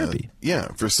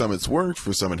hypnotherapy. For some it's worked,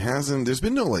 for some it hasn't. There's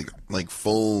been no like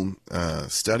full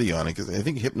study on it, because I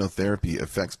think hypnotherapy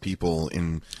affects people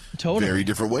in very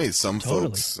different ways. Some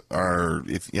folks are,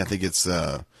 I think it's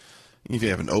if you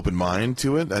have an open mind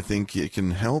to it, I think it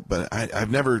can help. But I've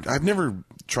never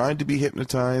tried to be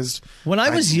hypnotized. When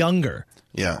I was younger.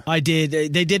 Yeah, I did.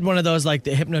 They did one of those, like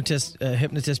the hypnotist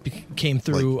came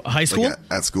through high school. Like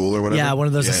at school or whatever? Yeah, one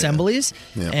of those assemblies.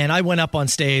 Yeah. And I went up on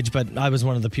stage, but I was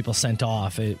one of the people sent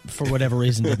off. It, for whatever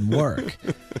reason, didn't work.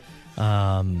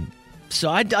 So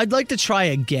I'd like to try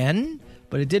again,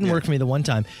 but it didn't work for me the one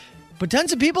time. But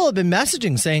tons of people have been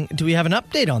messaging saying, do we have an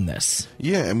update on this?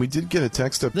 Yeah, and we did get a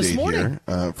text update here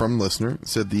from a listener. It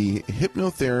said the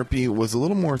hypnotherapy was a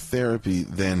little more therapy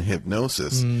than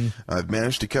hypnosis. I've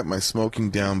managed to cut my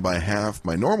smoking down by half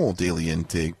my normal daily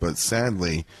intake, but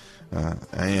sadly,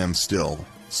 I am still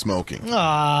smoking. So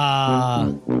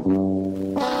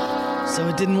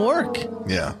it didn't work.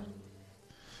 Yeah.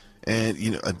 And,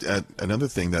 another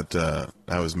thing that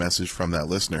I was messaged from that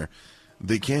listener,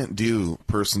 they can't do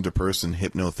person-to-person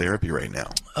hypnotherapy right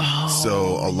now.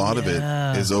 So a lot of it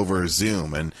is over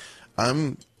Zoom. And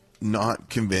I'm not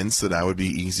convinced that I would be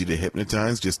easy to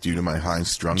hypnotize just due to my high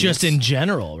strungness. Just in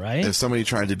general, right? If somebody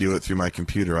tried to do it through my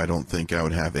computer, I don't think I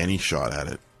would have any shot at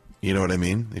it. You know what I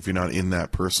mean? If you're not in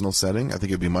that personal setting, I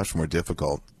think it'd be much more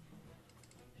difficult.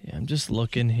 Yeah, I'm just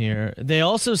looking here. They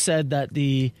also said that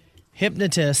the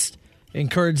hypnotist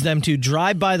encouraged them to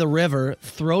drive by the river,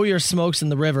 throw your smokes in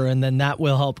the river, and then that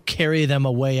will help carry them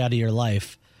away out of your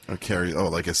life. Or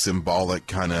like a symbolic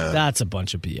kind of... That's a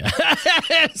bunch of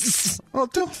BS. Well,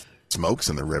 don't smokes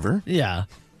in the river. Yeah.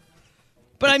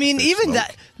 But I mean, even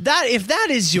that if that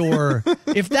is your...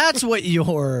 if that's what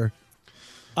your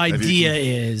idea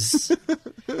is...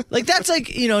 Like, that's like,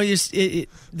 the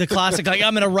classic, like,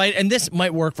 I'm going to write, and this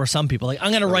might work for some people, like, I'm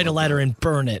going to write a letter and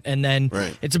burn it, and then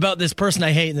it's about this person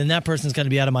I hate, and then that person's going to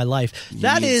be out of my life.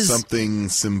 That is something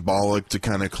symbolic to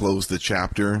kind of close the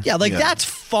chapter. Yeah, that's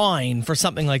fine for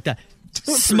something like that.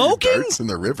 Smoking? Darts in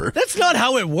the river. That's not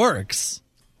how it works.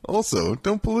 Also,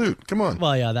 don't pollute. Come on.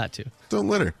 Well, yeah, that too. Don't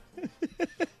litter.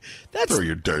 Throw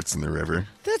your darts in the river.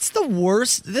 That's the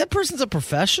worst. That person's a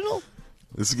professional?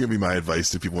 This is going to be my advice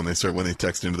to people when they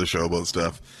text into the show about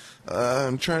stuff.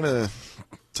 I'm trying to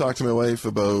talk to my wife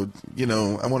about,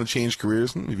 I want to change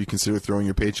careers. Have you considered throwing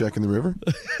your paycheck in the river?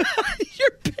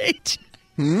 Your paycheck?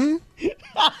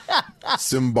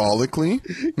 Symbolically?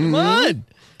 Come on.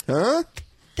 Huh?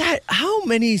 How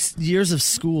many years of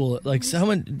school, how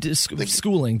much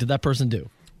schooling did that person do?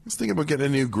 I was thinking about getting a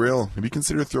new grill. Have you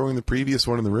considered throwing the previous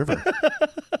one in the river?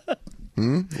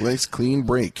 Nice clean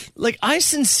break. I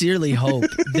sincerely hope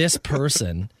this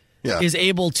person is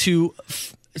able to,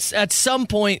 at some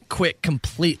point, quit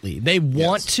completely. They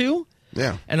want to.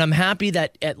 Yeah. And I'm happy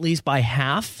that at least by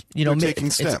half, They're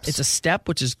taking steps. It's a step,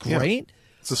 which is great. Yeah.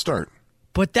 It's a start.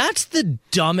 But that's the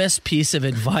dumbest piece of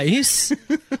advice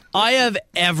I have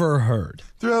ever heard.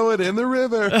 Throw it in the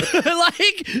river. That's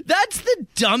the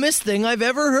dumbest thing I've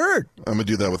ever heard. I'm going to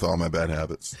do that with all my bad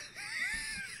habits.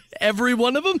 Every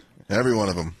one of them? Every one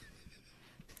of them.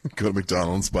 Go to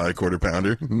McDonald's, buy a quarter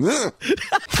pounder.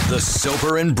 The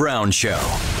Soper and Brown Show.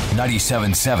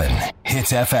 97.7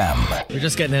 Hits FM. We're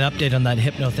just getting an update on that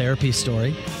hypnotherapy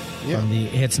story from the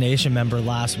Hits Nation member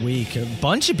last week. A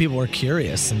bunch of people were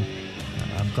curious, and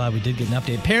I'm glad we did get an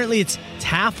update. Apparently, it's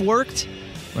half worked,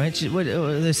 right?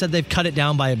 They said they've cut it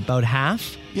down by about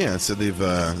half. Yeah, it said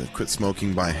they've quit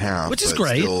smoking by half. Which is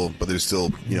great. But they're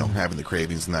still, having the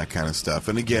cravings and that kind of stuff.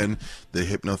 And again, the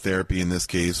hypnotherapy in this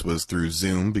case was through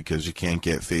Zoom because you can't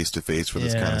get face-to-face for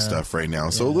this kind of stuff right now.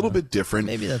 So a little bit different.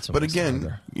 Maybe that's what. But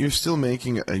again, you're still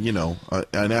making,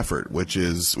 an effort, which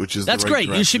is that's the right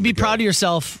great. You should be proud of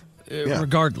yourself.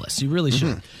 Regardless, you really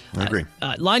should. I agree.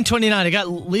 Line 29, I got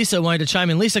Lisa wanted to chime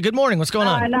in. Lisa, good morning. What's going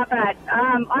on? Not bad.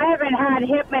 I haven't had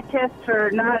hypnotist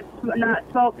for not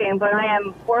smoking, but I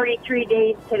am 43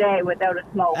 days today without a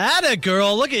smoke. Atta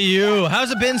girl, look at you.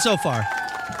 How's it been so far?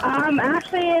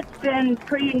 Actually, it's been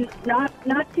pretty not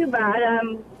too bad.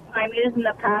 I'm using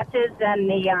the patches and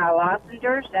the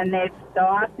lozenges, and the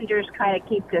lozenges kind of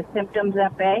keep the symptoms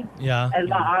at bay. Yeah.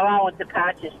 Along with the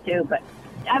patches too, but.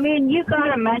 You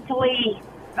gotta mentally.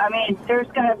 There's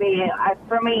gotta be.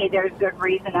 For me, there's good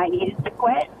reason I needed to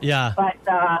quit. Yeah. But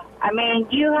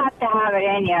you have to have it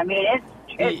in you.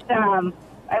 It's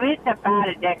a bad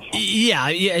addiction. Yeah,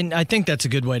 and I think that's a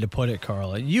good way to put it,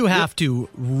 Carla. You have to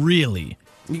really.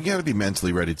 You got to be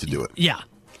mentally ready to do it. Yeah.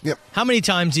 Yep. How many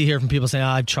times do you hear from people saying,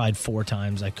 I've tried 4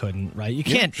 times, I couldn't, right? You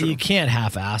can't you can't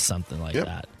half-ass something like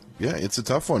that. Yeah, it's a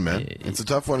tough one, man. It's a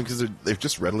tough one because they're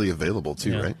just readily available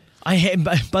too, right?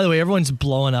 By the way, everyone's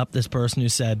blowing up this person who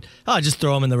said, just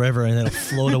throw them in the river and it'll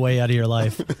float away out of your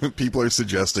life. People are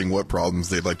suggesting what problems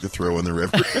they'd like to throw in the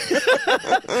river.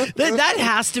 That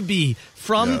has to be,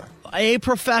 from a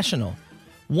professional,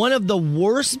 one of the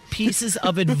worst pieces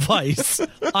of advice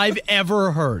I've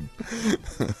ever heard.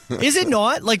 Is it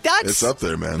not? It's up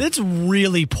there, man. That's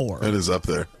really poor. It is up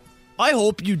there. I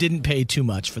hope you didn't pay too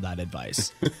much for that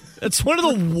advice. It's one of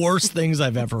the worst things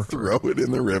I've ever heard. Throw it in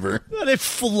the river. Let it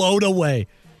float away.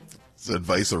 It's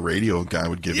advice a radio guy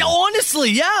would give you.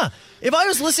 Honestly, yeah. If I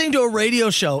was listening to a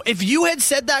radio show, if you had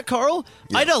said that, Carl,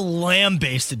 I'd have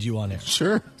lambasted you on it.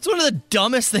 Sure. It's one of the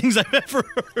dumbest things I've ever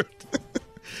heard.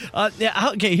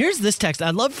 Okay, here's this text.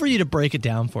 I'd love for you to break it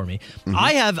down for me.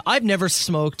 Mm-hmm. I've never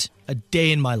smoked a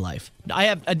day in my life.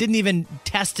 I didn't even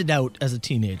test it out as a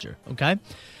teenager, okay?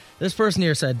 This person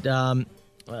here said, hold on, it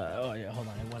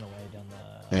went away down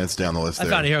the... Yeah, it's down the list I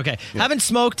found it here, okay. Yeah. Haven't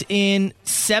smoked in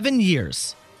 7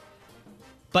 years,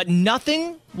 but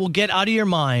nothing will get out of your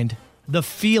mind the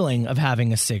feeling of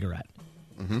having a cigarette.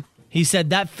 Mm-hmm. He said,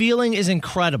 that feeling is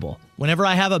incredible. Whenever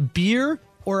I have a beer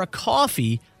or a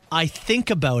coffee, I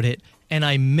think about it and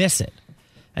I miss it.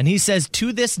 And he says,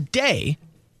 to this day,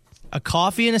 a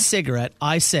coffee and a cigarette,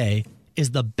 I say, is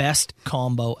the best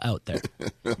combo out there.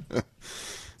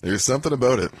 There's something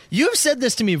about it. You've said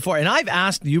this to me before, and I've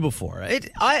asked you before.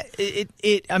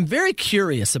 I'm very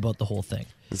curious about the whole thing.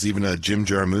 There's even a Jim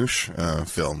Jarmusch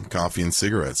film, Coffee and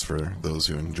Cigarettes, for those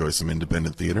who enjoy some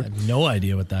independent theater. I have no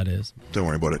idea what that is. Don't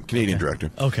worry about it. Canadian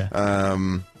director. Okay.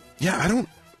 Yeah, I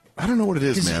don't know what it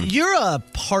is, man. You're a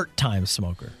part-time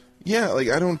smoker. Yeah,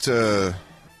 I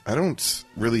don't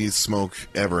really smoke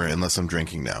ever unless I'm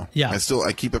drinking now. Yeah.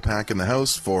 I keep a pack in the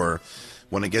house for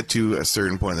when I get to a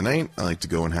certain point of the night. I like to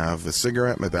go and have a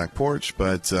cigarette on my back porch,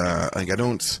 but I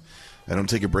don't I don't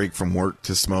take a break from work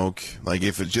to smoke. Like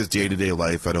if it's just day-to-day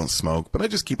life, I don't smoke, but I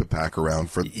just keep a pack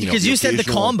around for because you said the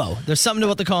combo. There's something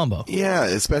about the combo. Yeah,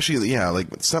 especially like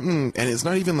something, and it's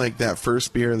not even like that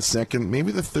first beer, the second,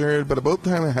 maybe the third, but about the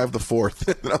time I have the fourth,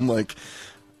 I'm like,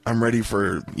 I'm ready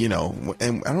for and I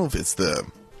don't know if it's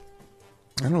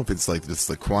like just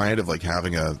the quiet of like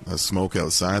having a smoke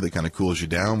outside that kind of cools you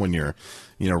down when you're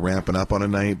ramping up on a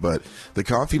night, but the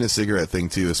coffee and a cigarette thing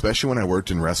too, especially when I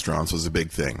worked in restaurants, was a big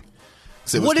thing.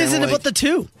 What is it about the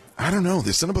two? I don't know.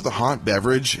 There's something about the hot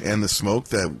beverage and the smoke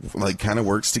that like kind of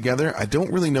works together. I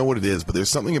don't really know what it is, but there's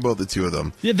something about the two of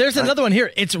them. Yeah, there's another one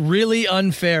here. It's really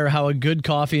unfair how a good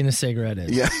coffee and a cigarette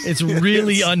is. Yeah, it's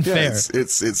really unfair. Yeah,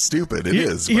 it's stupid. It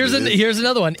is. Here's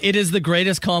another one. It is the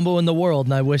greatest combo in the world,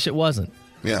 and I wish it wasn't.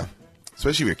 Yeah,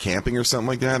 especially if you're camping or something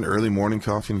like that. Early morning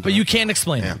coffee. But you can't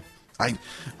explain it.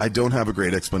 I don't have a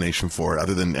great explanation for it,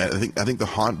 other than I think the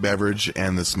hot beverage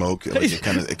and the smoke, like, it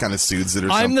kind of soothes it or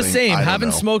something. I'm the same.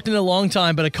 Haven't smoked in a long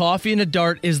time, but a coffee and a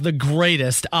dart is the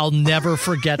greatest. I'll never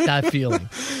forget that feeling.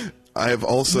 I have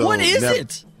also. What is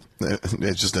it?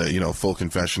 It's just a full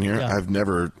confession here. Yeah. I've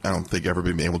never, I don't think, ever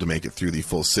been able to make it through the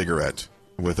full cigarette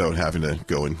without having to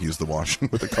go and use the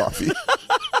washroom with a coffee.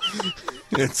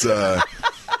 It's if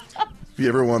you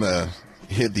ever want to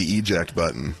hit the eject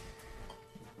button.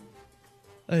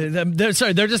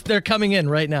 They're coming in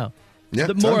right now. Yeah,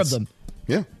 more of them.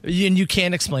 Yeah, and you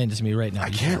can't explain it to me right now. I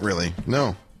can't really.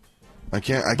 No, I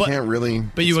can't. I can't really.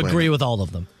 But you agree with all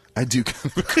of them. I do kind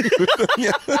of agree with them.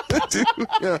 Yeah, I do.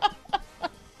 Yeah,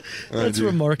 that's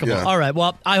remarkable. Yeah. All right.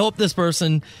 Well, I hope this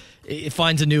person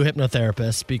finds a new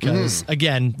hypnotherapist because,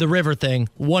 again, the river thing,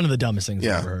 one of the dumbest things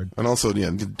I've ever heard. And also,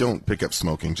 don't pick up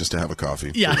smoking just to have a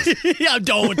coffee. Yeah, yeah,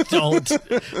 don't.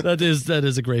 That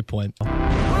is a great point.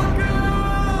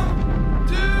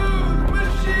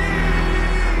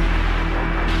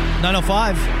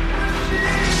 905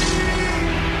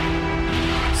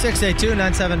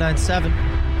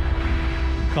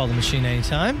 682-9797. Call the machine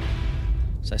anytime.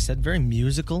 As I said, very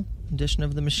musical edition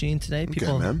of the machine today.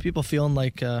 People feeling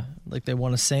like they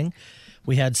want to sing.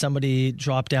 We had somebody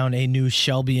drop down a new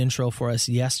Shelby intro for us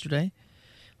yesterday.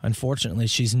 Unfortunately,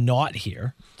 she's not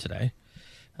here today.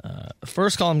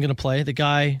 First call I'm going to play. The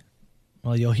guy,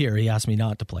 well, you'll hear, he asked me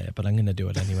not to play it, but I'm going to do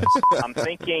it anyways. I'm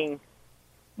thinking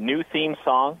new theme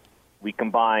song. We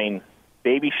combine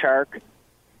Baby Shark,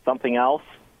 something else,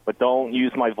 but don't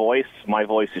use my voice. My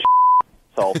voice is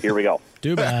so here we go.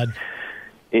 Too bad.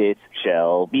 It's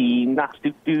Shelby Knox,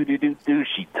 do-do-do-do-do.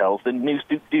 She tells the news,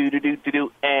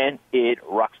 do-do-do-do-do, and it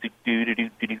rocks,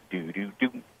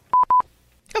 do-do-do-do-do-do-do.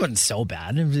 It wasn't so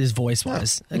bad. His voice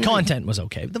was. The content was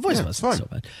okay. But the voice wasn't so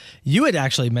bad. You had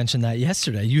actually mentioned that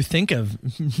yesterday. You think of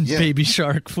Baby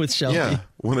Shark with Shelby. Yeah.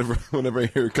 Whenever I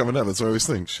hear it coming up, that's what I always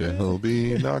think.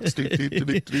 Shelby Knox,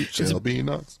 Shelby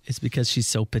Knox. It's because she's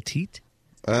so petite?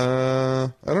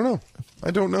 I don't know.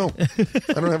 I don't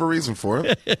have a reason for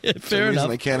it. Fair enough.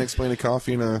 I can't explain a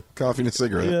coffee and a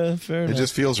cigarette. Yeah, fair enough. It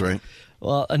just feels right.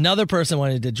 Well, another person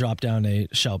wanted to drop down a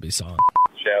Shelby song.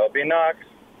 Shelby Knox,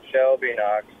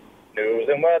 news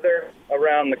and weather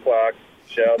around the clock.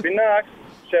 Shelby Knox,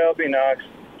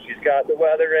 she's got the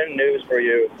weather and news for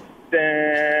you.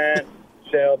 Dan,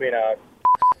 Shelby Knox.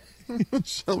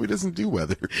 Shelby doesn't do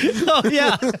weather. Oh,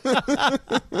 yeah.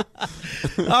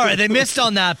 All right, they missed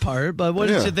on that part, but what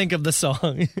did you think of the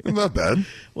song? Not bad.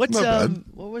 What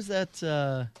was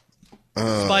that?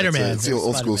 Spider-Man. It's the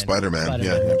old school Spider-Man.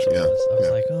 Yeah.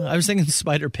 I was thinking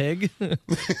Spider Pig. The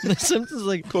Simpsons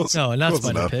not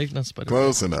Spider Pig. Not Spider.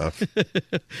 Close enough.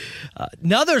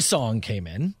 Another song came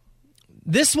in.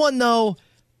 This one, though,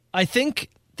 I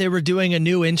think they were doing a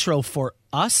new intro for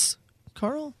us,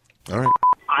 Carl. All right.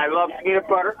 I love peanut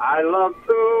butter. I love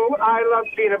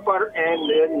peanut butter and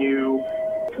then you.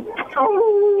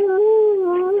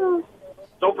 Oh,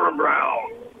 Soper and Brown.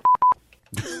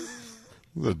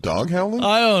 The dog howling?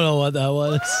 I don't know what that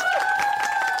was.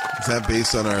 Is that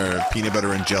based on our peanut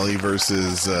butter and jelly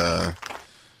versus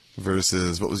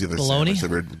what was the other bologna?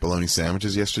 sandwich? Bologna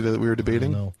sandwiches yesterday that we were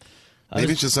debating? No.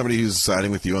 Maybe it's just somebody who's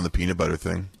siding with you on the peanut butter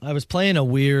thing. I was playing a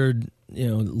weird,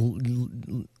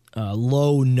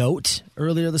 low note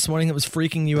earlier this morning that was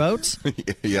freaking you out.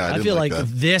 Yeah, I feel like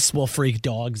this will freak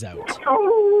dogs out.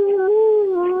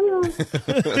 I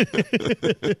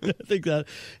think that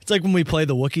it's like when we play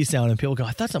the Wookiee sound and people go,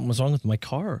 I thought something was wrong with my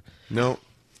car. No,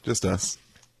 just us.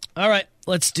 All right,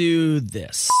 let's do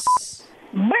this.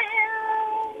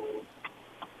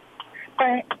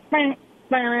 Tonight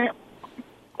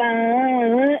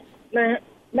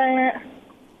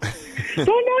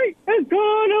is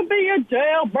gonna be a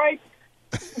jailbreak.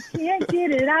 I can't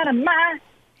get it out of my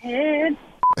head.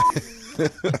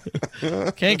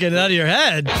 Can't get it out of your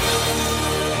head.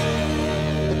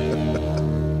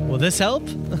 Will this help?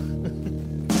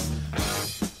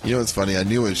 You know, it's funny. I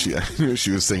knew what she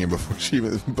was singing before she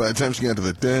even. By the time she got to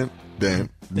the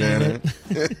dan.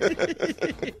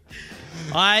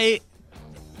 I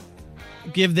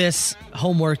give this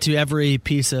homework to every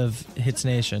piece of Hits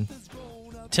Nation.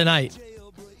 Tonight,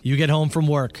 you get home from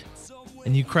work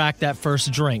and you crack that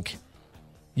first drink.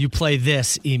 You play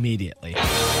this immediately.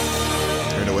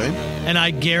 Right away? And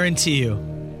I guarantee you.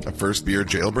 A first beer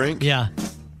jailbreak? Yeah.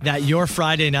 That your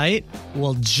Friday night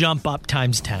will jump up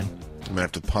times 10. I'm going to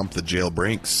have to pump the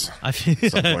jailbreaks at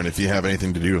some point if you have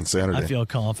anything to do on Saturday. I feel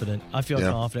confident.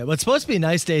 Confident. Well, it's supposed to be a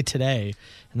nice day today,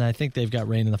 and I think they've got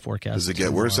rain in the forecast. Does it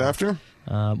get worse after?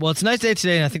 Well, it's a nice day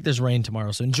today, and I think there's rain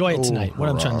tomorrow, so enjoy it tonight. What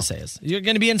I'm trying to say is you're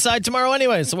going to be inside tomorrow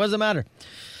anyway, so what does it matter?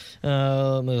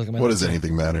 Let me look at my what does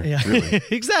anything matter? Yeah, really?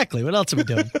 Exactly. What else are we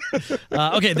doing?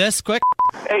 Okay, this quick.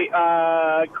 Hey,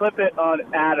 clip it on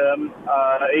Adam,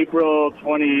 April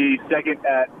 22nd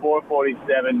at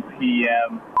 4:47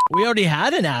 p.m. We already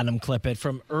had an Adam clip it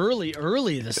from early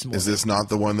this morning. Is this not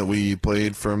the one that we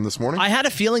played from this morning? I had a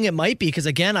feeling it might be because,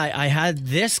 again, I had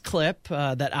this clip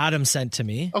that Adam sent to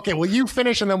me. Okay, well, you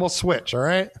finish and then we'll switch, all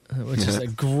right? Which is a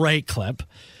great clip.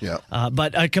 Yeah.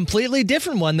 But a completely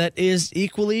different one that is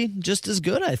equally just as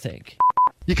good, I think.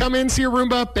 You come in, see your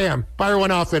Roomba, bam, fire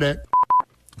one off at it.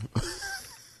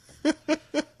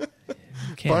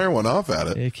 Fire one off at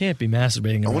it. It can't be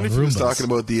masturbating. I wonder if he Roombas. was talking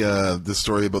about the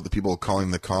story about the people calling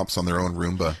the cops on their own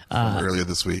Roomba from earlier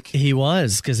this week. He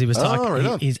was, because he was talking. right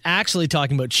on. He's actually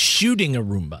talking about shooting a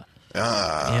Roomba.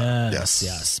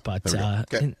 Yes. But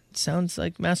Okay. it sounds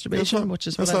like masturbation, which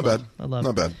is what that's I not love. bad. I love.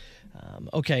 Not bad.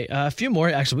 Okay, a few more.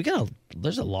 Actually,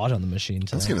 there's a lot on the machine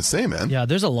today. I was going to say, man. Yeah,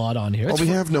 there's a lot on here. Well,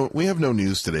 we have no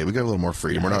news today. We got a little more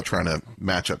freedom. We're not trying to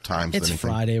match up times. It's with anything.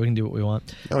 Friday. We can do what we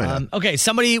want. Oh, yeah. Okay,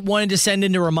 somebody wanted to send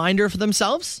in a reminder for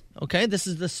themselves. Okay, this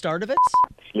is the start of it.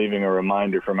 Just leaving a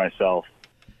reminder for myself.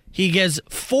 He gives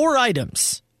 4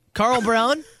 items. Carl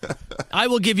Brown, I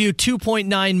will give you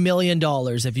 $2.9 million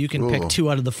if you can pick 2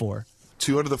 out of the 4.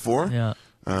 2 out of the 4? Yeah.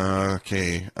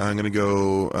 Okay, I'm going to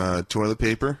go toilet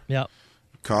paper. Yep.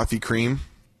 Coffee cream.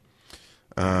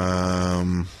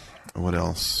 What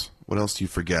else? What else do you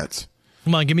forget?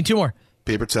 Come on, give me 2 more.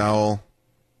 Paper towel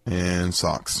and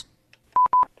socks.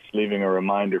 Just leaving a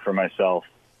reminder for myself.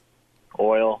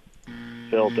 Oil,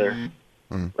 filter,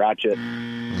 ratchet,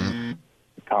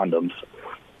 condoms.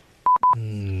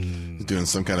 Doing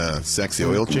some kind of sexy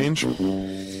oil change?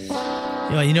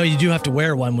 You know, you do have to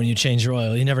wear one when you change your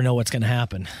oil. You never know what's going to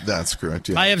happen. That's correct,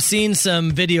 yeah. I have seen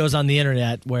some videos on the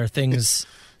internet where things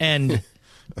end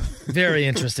very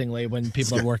interestingly when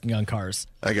people are working on cars.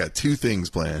 I got 2 things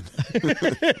planned.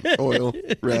 Oil,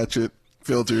 ratchet,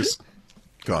 filters,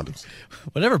 condoms.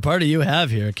 Whatever party you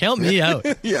have here, count me out.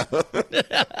 Yeah.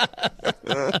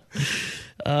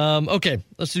 Okay,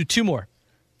 let's do 2 more.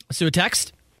 Let's do a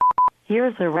text.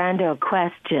 Here's a rando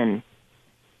question.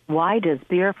 Why does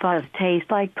beer fuzz taste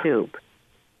like poop?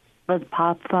 Does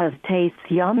pop fuzz taste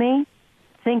yummy?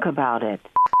 Think about it.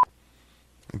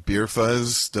 Beer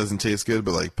fuzz doesn't taste good,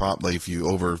 but like pop, like if you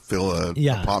overfill a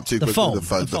pop too the quickly,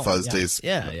 foam, the fuzz tastes.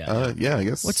 Yeah. Yeah, I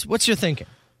guess. What's your thinking?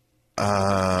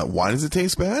 Why does it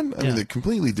taste bad? I mean, they're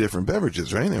completely different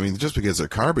beverages, right? I mean, just because they're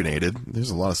carbonated, there's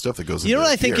a lot of stuff that goes into it. You know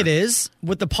what I think it is?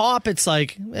 With the pop, it's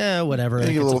like, whatever. You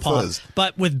get a it's little pop. fuzz.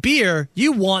 But with beer,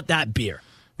 you want that beer.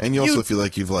 And you also feel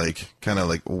like you've kind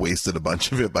of wasted a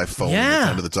bunch of it by foaming it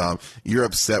down to the top. You're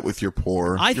upset with your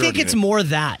pour. I think it's more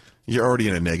that. You're already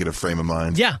in a negative frame of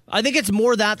mind. Yeah, I think it's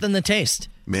more that than the taste.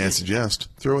 May I suggest,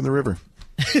 throw in the river.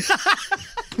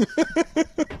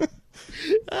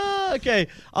 Okay,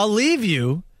 I'll leave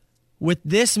you with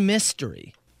this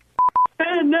mystery.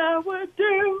 And I would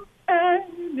do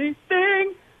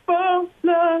anything for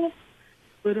love,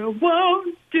 but I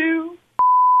won't do.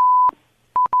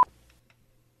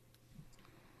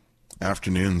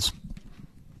 Afternoons.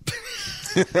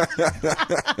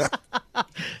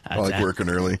 I like working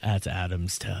early. That's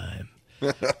Adam's time.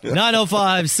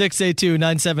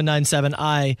 905-682-9797.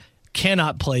 I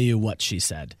cannot play you what she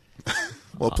said.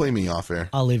 Well, play me off air.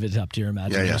 I'll leave it up to your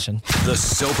imagination. Yeah. The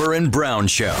Soper and Brown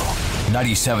Show.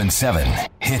 97.7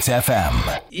 Hits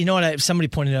FM. You know what? Somebody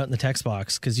pointed out in the text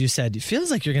box, because you said, it feels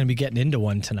like you're going to be getting into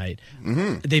one tonight.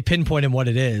 Mm-hmm. They pinpointed what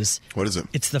it is. What is it?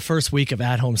 It's the first week of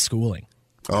at-home schooling.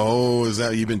 Oh, is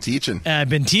that you've been teaching? I've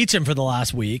been teaching for the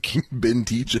last week. Been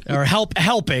teaching. Or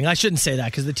helping. I shouldn't say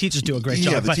that because the teachers do a great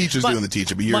job. Yeah, the teacher's doing the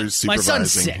teaching, but you're supervising. My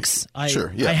son's 6.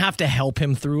 Sure, I have to help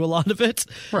him through a lot of it.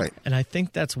 Right. And I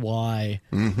think that's why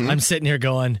I'm sitting here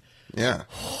going, Yeah.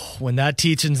 When that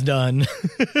teaching's done.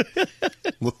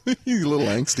 He's a little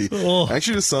angsty. Oh. I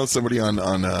actually just saw somebody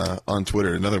on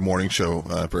Twitter, another morning show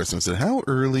person, said, how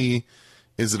early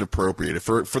is it appropriate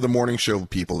for the morning show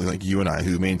people like you and I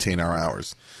who maintain our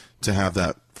hours to have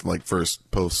that like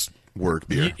first post-work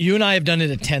beer? You and I have done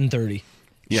it at 10:30.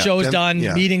 Yeah, Show's done,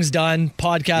 yeah. meeting's done,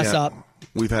 podcast up.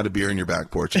 We've had a beer in your back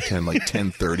porch at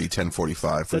 10:30,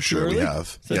 10:45 for sure. Early? We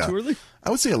have. Is that too early? I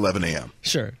would say 11 a.m.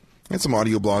 Sure. Had some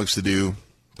audio blogs to do,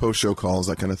 post-show calls,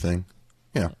 that kind of thing.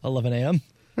 Yeah. 11 a.m.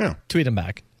 Yeah. Tweet them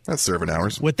back. That's serving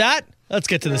hours. With that, let's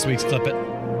get to this week's Clip It.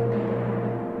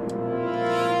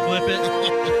 Clip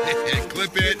it.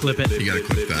 Clip it. Clip it. You gotta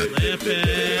clip that. Clip it.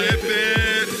 Clip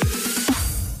it.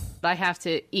 I have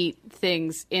to eat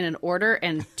things in an order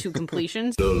and to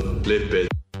completion. Clip it.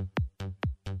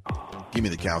 Give me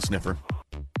the cow sniffer.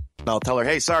 I'll tell her,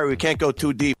 hey, sorry, we can't go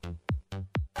too deep.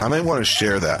 I might want to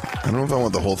share that. I don't know if I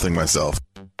want the whole thing myself.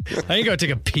 I you go take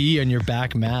a pee on your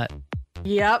back mat.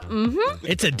 Yep. Mm-hmm.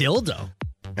 It's a dildo.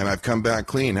 And I've come back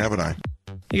clean, haven't I?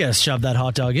 You gotta shove that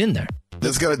hot dog in there.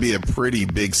 This got to be a pretty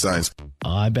big size. Oh,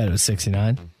 I bet it was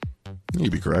 69.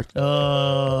 You'd be correct.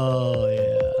 Oh,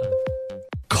 yeah.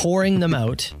 Coring them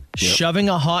out, shoving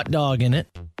a hot dog in it.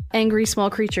 Angry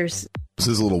small creatures. This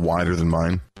is a little wider than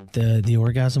mine. The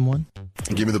orgasm one?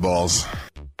 Give me the balls.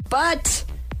 Butt.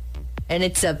 And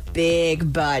it's a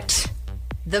big butt.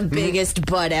 The biggest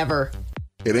butt ever.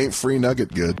 It ain't free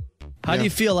nugget good. How do you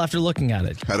feel after looking at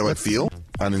it? How do I feel?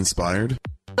 Uninspired.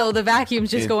 So the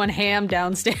vacuum's just going ham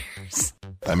downstairs.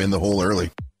 I'm in the hole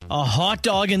early. A hot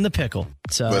dog in the pickle.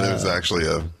 But it was actually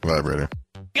a vibrator.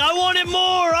 I want it more!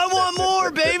 I want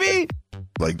more, baby!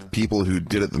 Like people who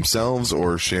did it themselves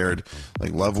or shared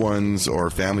like loved ones or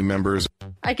family members.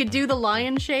 I could do the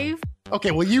lion shave.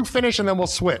 Okay, well, you finish and then we'll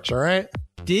switch, all right?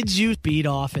 Did you beat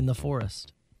off in the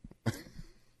forest?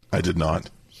 I did not.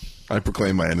 I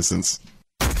proclaim my innocence.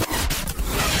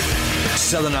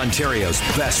 Southern Ontario's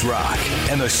best rock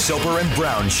and the Soper and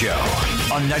Brown Show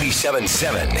on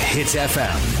 97.7 Hits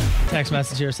FM. Text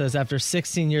message here says, after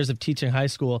 16 years of teaching high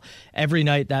school, every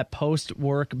night that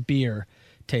post-work beer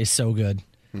tastes so good.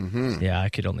 Mm-hmm. Yeah, I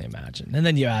could only imagine. And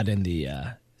then you add in the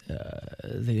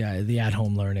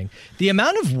at-home learning. The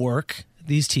amount of work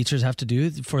these teachers have to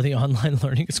do for the online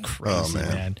learning is crazy,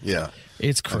 man. Yeah.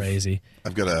 It's crazy.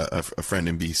 I've got a friend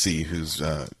in BC who's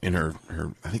in her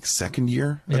I think second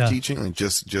year of teaching, and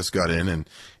just got in and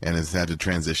has had to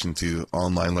transition to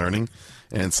online learning,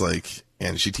 and it's like,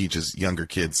 and she teaches younger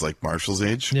kids like Marshall's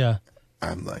age. Yeah.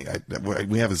 I'm like,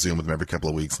 we have a Zoom with them every couple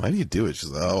of weeks. How do you do it? She's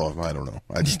like, oh, I don't know.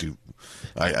 I just do.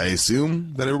 I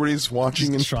assume that everybody's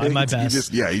watching and try my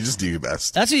best. You just do your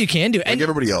best. That's what you can do. Like and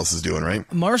everybody else is doing,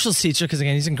 right? Marshall's teacher, because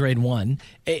again, he's in grade 1.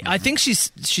 I think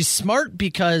she's smart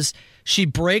because she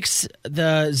breaks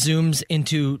the Zooms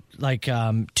into like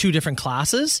 2 different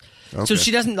classes. Okay. So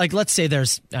she doesn't, like, let's say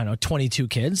there's, I don't know, 22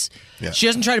 kids. Yeah. She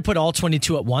doesn't try to put all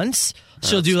 22 at once.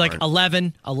 She'll do like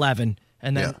 11, 11.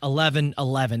 And then 11,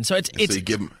 11. So it's so you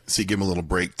give them a little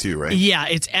break too, right? Yeah,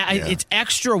 it's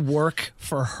extra work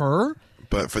for her.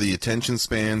 But for the attention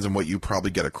spans and what you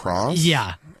probably get across,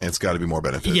 it's got to be more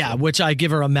beneficial. Yeah, which I give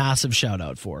her a massive shout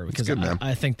out for because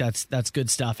I think that's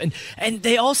good stuff. And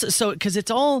they also because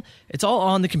it's all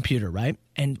on the computer, right?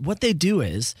 And what they do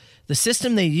is the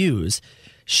system they use.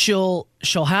 She'll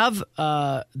have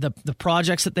the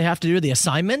projects that they have to do, the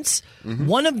assignments. Mm-hmm.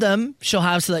 One of them she'll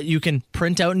have so that you can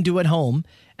print out and do at home,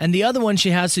 and the other one she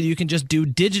has so you can just do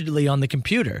digitally on the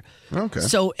computer. Okay.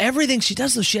 So everything she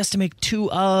does, though, she has to make 2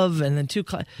 of, and then 2.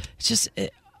 It's just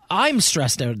I'm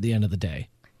stressed out at the end of the day.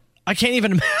 I can't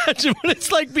even imagine what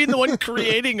it's like being the one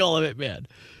creating all of it, man.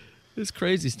 It's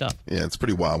crazy stuff. Yeah, it's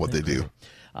pretty wild what they do.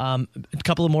 A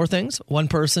couple of more things. One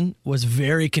person was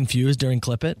very confused during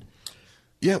Clip It.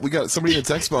 Yeah, we got somebody in the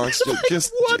text box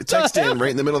just texted in right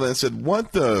in the middle of that and said,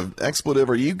 what the expletive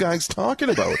are you guys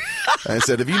talking about? And I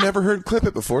said, have you never heard Clip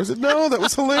It before? I said, no, that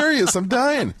was hilarious. I'm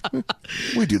dying.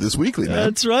 We do this weekly, man.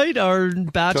 That's right. Our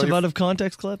batch of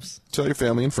out-of-context clips. Tell your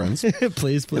family and friends.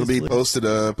 Please. It'll be posted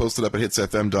up at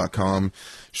hitsfm.com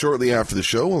shortly after the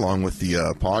show, along with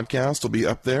the podcast will be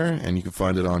up there, and you can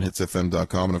find it on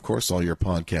hitsfm.com and, of course, all your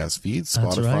podcast feeds,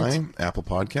 Spotify, Apple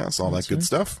Podcasts, all that good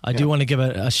stuff. I do want to give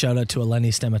a shout-out to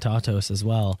Eleni Stematatos as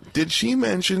well. Did she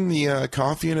mention the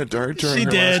coffee and a dart during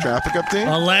her last traffic update?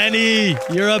 Eleni,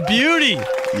 you're a beauty.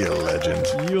 You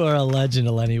legend. You are a legend,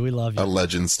 Eleni. We love you. A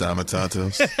legend,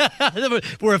 Stamatatos.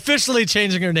 We're officially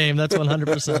changing her name. That's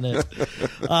 100%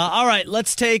 it. All right,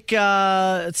 let's take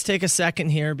a second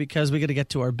here because we got to get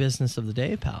to our business of the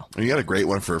day, pal. You got a great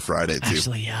one for a Friday, too.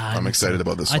 Actually, yeah. I'm excited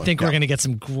about this I one. think we're going to get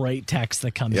some great texts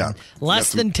that come in.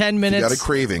 Less than 10 minutes. You got a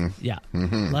craving. Yeah.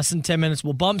 Less than 10 minutes.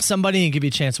 We'll bump somebody and give you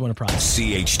a chance to win a prize.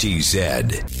 CHTZ.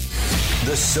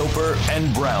 The Soper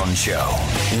and Brown Show.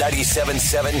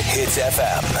 97.7 Hits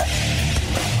FM.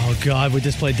 Oh, God. We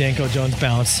just played Danko Jones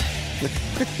Bounce.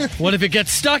 What if it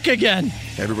gets stuck again?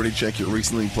 Everybody check your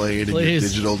recently played and your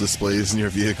digital displays in your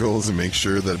vehicles and make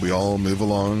sure that we all move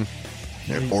along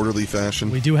in orderly fashion.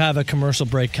 We do have a commercial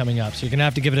break coming up, so you're going to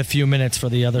have to give it a few minutes for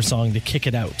the other song to kick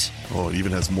it out. Oh, it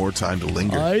even has more time to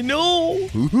linger. I know.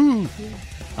 Woohoo.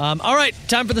 All right,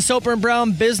 time for the Soper and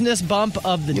Brown business bump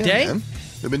of the day. Man.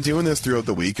 We've been doing this throughout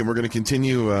the week, and we're going to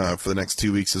continue for the next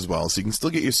 2 weeks as well. So you can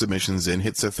still get your submissions in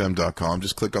hitsfm.com.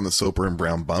 Just click on the Soper and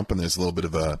Brown bump, and there's a little bit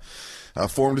of a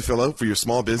form to fill out for your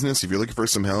small business. If you're looking for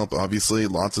some help, obviously,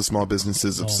 lots of small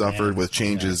businesses have suffered with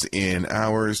changes in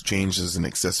hours, changes in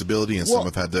accessibility, and some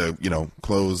have had to,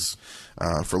 close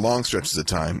for long stretches of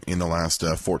time in the last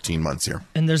 14 months here.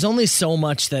 And there's only so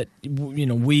much that,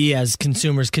 we as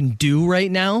consumers can do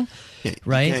right now. Yeah,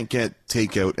 right? You can't get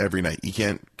takeout every night. You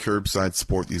can't curbside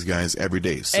support these guys every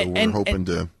day. So we're hoping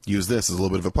to use this as a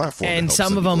little bit of a platform. And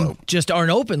some of them just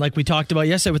aren't open, like we talked about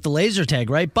yesterday with the laser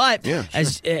tag, right? But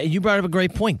as you brought up a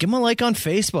great point, give them a like on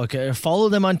Facebook, follow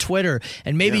them on Twitter,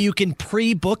 and maybe you can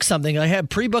pre-book something. I have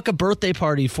pre-book a birthday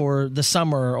party for the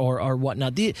summer or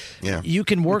whatnot. You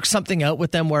can work something out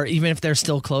with them where even if they're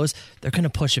still closed, they're going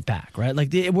to push it back, right?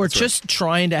 Like we're just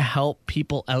trying to help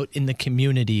people out in the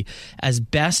community as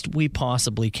best we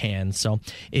possibly can. So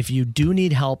if you do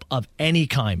need help of any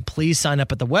kind, please sign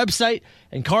up at the website.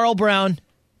 And Carl Brown,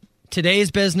 today's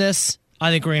business, I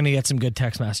think we're going to get some good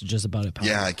text messages about it, pal.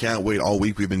 Yeah, I can't wait. All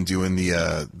week we've been doing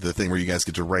the thing where you guys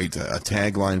get to write a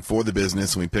tagline for the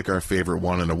business, and we pick our favorite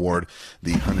one and award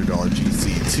the $100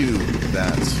 GC to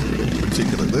that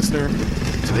particular listener.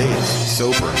 Today's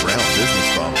Soper and Brown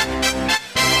Business Bump.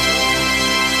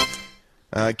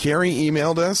 Carrie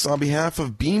emailed us on behalf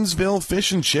of Beamsville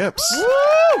Fish and Chips. Woo!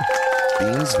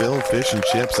 Beamsville Fish and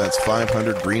Chips. That's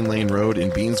 500 Green Lane Road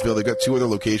in Beamsville. They've got 2 other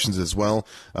locations as well.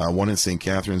 One in St.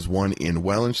 Catharines, one in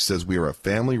Welland. She says, we are a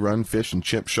family-run fish and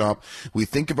chip shop. We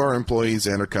think of our employees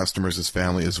and our customers as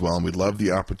family as well, and we'd love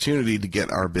the opportunity to get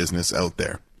our business out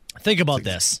there. Think about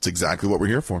this. It's exactly what we're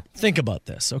here for. Think about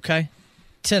this, okay?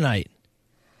 Tonight,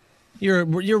 you're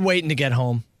waiting to get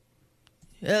home.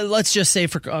 Let's just say,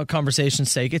 for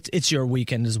conversation's sake, it's your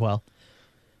weekend as well.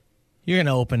 You're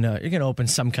gonna open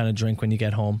some kind of drink when you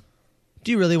get home.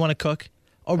 Do you really want to cook,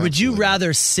 or would you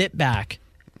rather sit back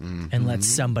and let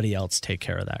somebody else take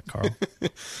care of that, Carl?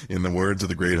 In the words of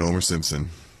the great Homer Simpson,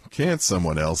 can't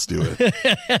someone else do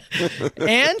it?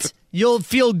 And you'll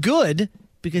feel good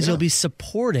because you'll be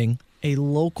supporting a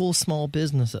local small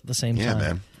business at the same time. Yeah,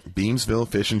 man. Beamsville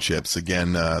Fish and Chips.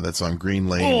 Again, that's on Green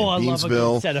Lane in Beamsville. I love a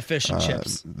good set of fish and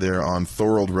chips. They're on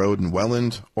Thorold Road in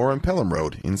Welland or on Pelham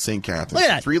Road in St. Catharines. Look at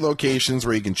that. 3 locations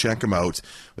where you can check them out.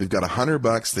 We've got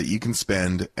 $100 that you can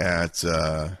spend at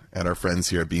our friends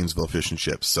here at Beamsville Fish and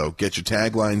Chips. So get your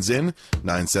taglines in,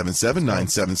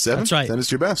 977-977. That's right. Send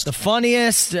us your best. The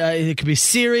funniest, it could be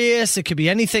serious, it could be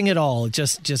anything at all.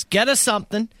 Just get us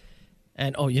something.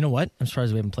 And, oh, you know what? I'm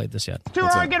surprised we haven't played this yet. Too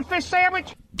early to get a fish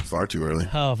sandwich? Far too early.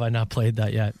 How have I not played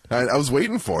that yet? I was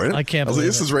waiting for it. I can't was believe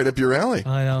like, this is right up your alley.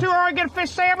 I know. Too early to get a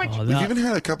fish sandwich? We've even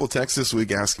had a couple texts this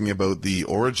week asking about the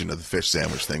origin of the fish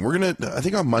sandwich thing. We're going to, I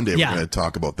think on Monday, we're going to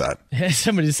talk about that.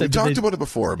 Somebody said we talked about it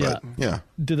before, but yeah.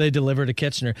 Do they deliver to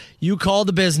Kitchener? You call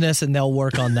the business and they'll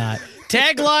work on that.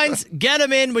 Taglines, get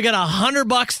them in. We got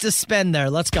 $100 to spend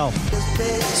there. Let's go.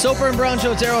 Soper and Brown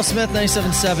Show, it's Aerosmith,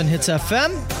 97.7 Hits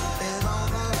FM.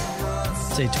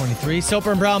 It's 8:23.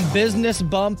 Soper and Brown business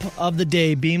bump of the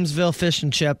day. Beamsville Fish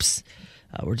and Chips.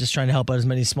 We're just trying to help out as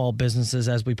many small businesses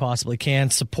as we possibly can.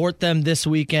 Support them this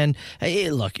weekend.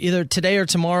 Hey, look, either today or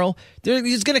tomorrow,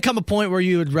 there's going to come a point where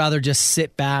you would rather just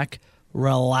sit back,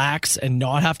 relax, and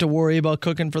not have to worry about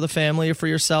cooking for the family or for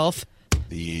yourself.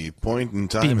 The point in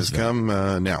time has come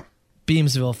now.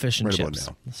 Beamsville Fish and Chips.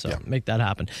 So make that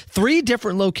happen. 3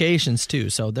 different locations too.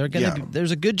 So they're gonna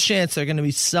there's a good chance they're gonna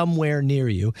be somewhere near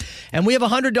you. And we have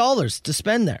 $100 to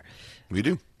spend there. We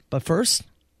do. But first,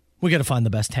 we gotta find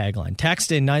the best tagline.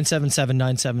 Text in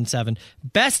 977-977.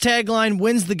 Best tagline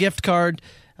wins the gift card.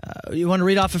 You want to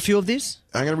read off a few of these?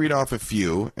 I'm going to read off a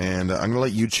few, and I'm going to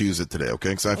let you choose it today, okay?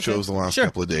 Because I've chose the last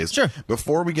couple of days. Sure.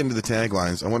 Before we get into the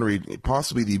taglines, I want to read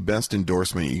possibly the best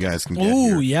endorsement you guys can get.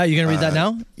 Ooh, here. yeah, you're going to read that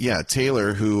now? Yeah,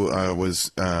 Taylor, who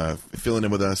was filling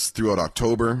in with us throughout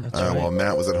October while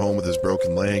Matt was at home with his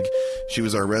broken leg. She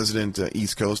was our resident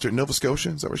East Coaster. Nova Scotia,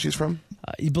 is that where she's from?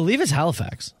 You believe it's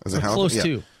Halifax. Is it We're Halifax? Close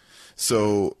to.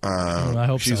 So I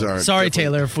hope she's so. Sorry,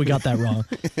 Taylor, if we got that wrong.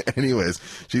 Anyways,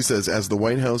 she says, as the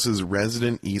White House's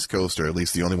resident East Coaster, at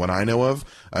least the only one I know of,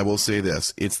 I will say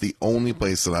this. It's the only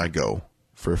place that I go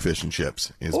for fish and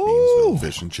chips is Beamsville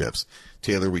Fish and Chips.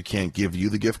 Taylor, we can't give you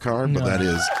the gift card, but that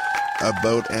is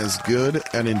about as good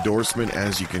an endorsement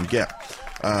as you can get.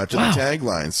 To the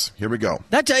taglines, here we go.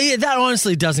 That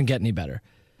honestly doesn't get any better.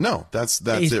 No, that's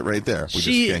it right there. We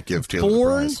She just can't give Taylor the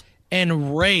born prize.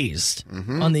 and raised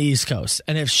on the East Coast.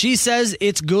 And if she says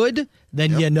it's good,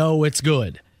 then you know it's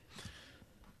good.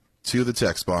 To the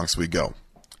text box we go.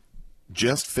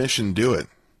 Just fish and do it.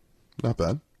 Not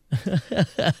bad.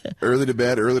 Early to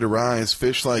bed, early to rise,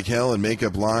 fish like hell and make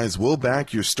up lies. We'll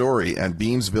back your story at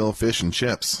Beamsville Fish and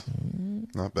Chips.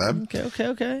 Not bad.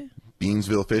 Okay.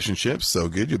 Beamsville Fish and Chips, so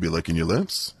good you'll be licking your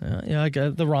lips. Yeah, I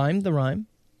got the rhyme.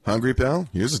 Hungry, pal?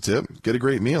 Here's a tip. Get a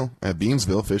great meal at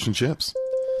Beamsville Fish and Chips.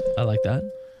 I like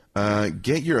that.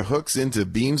 Get your hooks into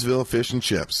Beamsville Fish and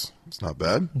Chips. It's not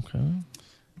bad. Okay.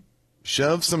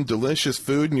 Shove some delicious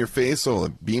food in your face hole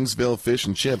at Beamsville Fish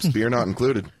and Chips. Beer not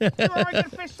included. You want a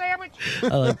fish sandwich?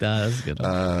 I like that. That's a good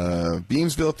one.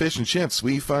 Beamsville Fish and Chips.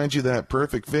 We find you that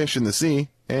perfect fish in the sea,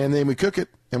 and then we cook it,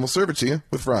 and we'll serve it to you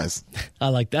with fries. I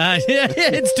like that. Yeah,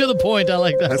 it's to the point. I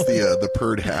like that. That's the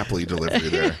Purred Happily delivery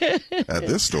there. At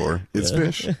this store, it's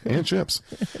fish and chips.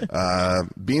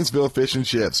 Beamsville Fish and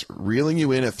Chips, reeling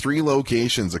you in at 3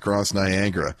 locations across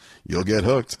Niagara. You'll get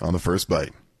hooked on the first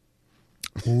bite.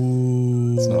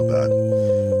 Ooh. It's not bad.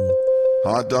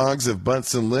 Hot dogs have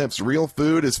butts and lips. Real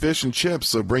food is fish and chips,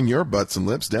 so bring your butts and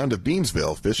lips down to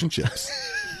Beamsville Fish and Chips.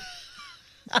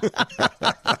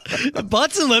 The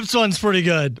butts and lips one's pretty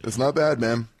good. It's not bad,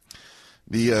 man.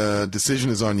 The decision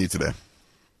is on you today.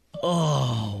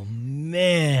 Oh,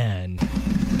 man.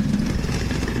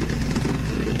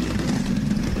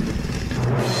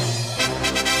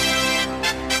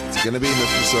 It's going to be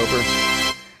Mr. Soper.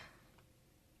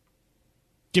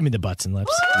 Give me the butts and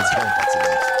lips. Let's go butts and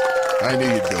lips. I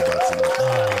knew you'd go butts and lips.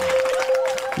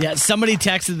 Yeah, somebody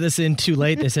texted this in too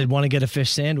late. They said, want to get a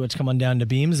fish sandwich? Come on down to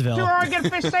Beamsville. Do you want to get a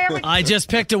fish sandwich? I just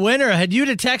picked a winner. Had you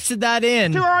texted that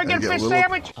in? Do you want to get a fish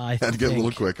sandwich? I had to get a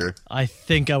little quicker. I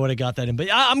think I would have got that in. But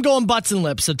I'm going butts and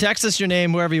lips. So text us your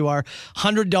name, wherever you are.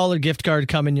 $100 gift card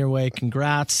coming your way.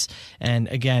 Congrats. And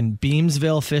again,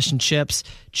 Beamsville Fish and Chips.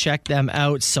 Check them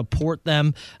out. Support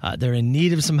them. They're in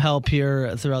need of some help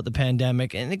here throughout the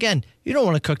pandemic. And again, you don't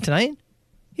want to cook tonight.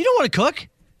 You don't want to cook.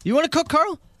 You want to cook,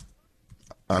 Carl?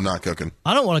 I'm not cooking.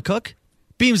 I don't want to cook.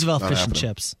 Beamsville Not Fish happening. and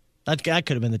Chips. That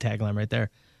could have been the tagline right there.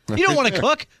 You don't want to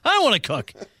cook? I don't want to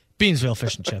cook. Beamsville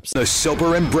Fish and Chips. The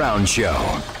Soper and Brown Show.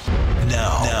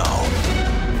 Now,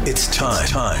 it's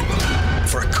time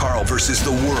for Carl versus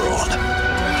the world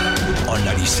on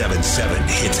 97.7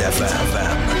 Hits FM.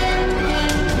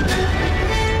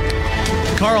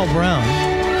 Carl Brown,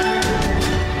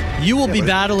 you will be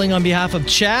battling on behalf of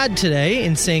Chad today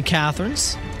in St.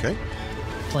 Catharines. Okay.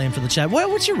 Playing for the Chad.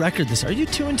 What's your record this? Are you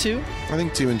 2-2? I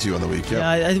think 2-2 on the week.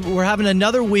 Yeah, we're having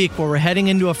another week where we're heading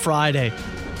into a Friday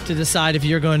to decide if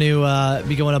you're going to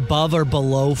be going above or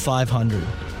below 500.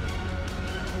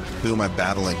 Who am I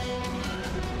battling?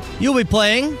 You'll be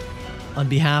playing on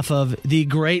behalf of the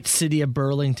great city of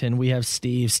Burlington. We have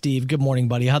Steve. Steve, good morning,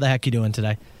 buddy. How the heck you doing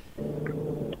today?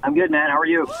 I'm good, man. How are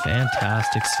you?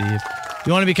 Fantastic, Steve.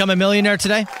 You want to become a millionaire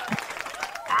today?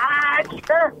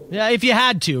 Sure. Yeah, if you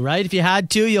had to, right? If you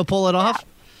had to, you'll pull it off?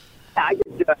 I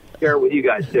can share it with you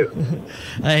guys, too.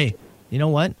 Hey, you know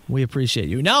what? We appreciate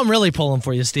you. Now I'm really pulling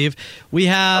for you, Steve. We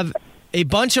have a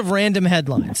bunch of random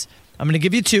headlines. I'm going to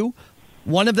give you 2.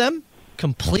 One of them,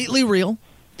 completely real.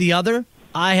 The other,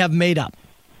 I have made up.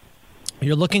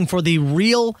 You're looking for the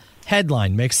real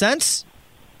headline. Make sense?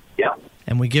 Yeah.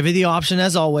 And we give you the option,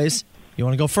 as always. You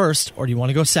want to go first, or do you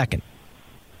want to go second?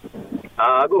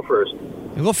 I'll go first.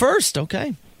 You go first.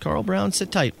 Okay. Carl Brown,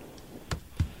 sit tight.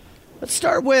 Let's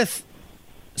start with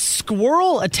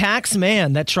squirrel attacks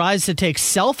man that tries to take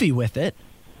selfie with it.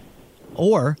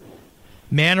 Or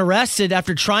man arrested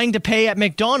after trying to pay at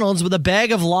McDonald's with a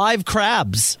bag of live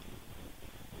crabs.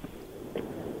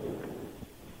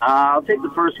 I'll take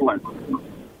the first one.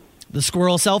 The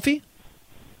squirrel selfie?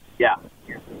 Yeah.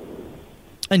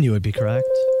 And you would be correct.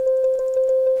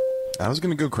 I was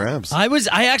going to go crabs.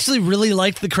 I actually really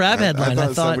liked the crab headline. I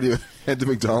thought Head to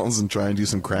McDonald's and try and do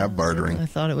some crab bartering. I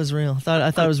thought it was real.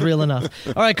 I thought it was real enough.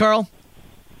 All right, Carl.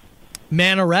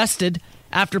 Man arrested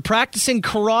after practicing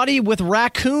karate with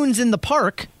raccoons in the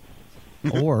park.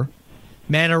 Or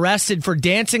man arrested for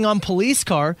dancing on police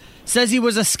car, says he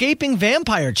was escaping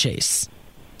vampire chase.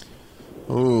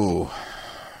 Ooh.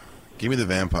 Give me the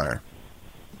vampire.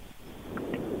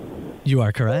 You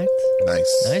are correct.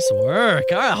 Nice. Nice work.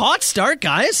 All right, hot start,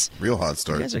 guys. Real hot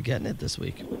start. You guys are getting it this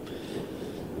week.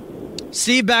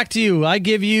 Steve, back to you. I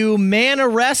give you man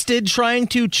arrested trying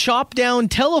to chop down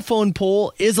telephone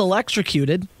pole is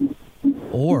electrocuted.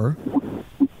 Or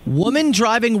woman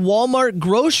driving Walmart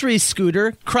grocery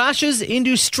scooter crashes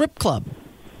into strip club.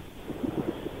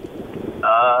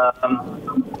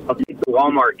 I'll take the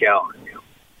Walmart gal.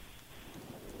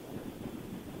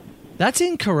 That's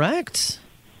incorrect.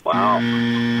 Wow.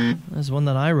 That's one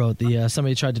that I wrote.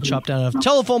 Somebody tried to chop down a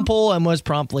telephone pole and was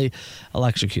promptly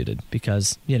electrocuted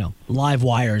because, live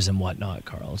wires and whatnot,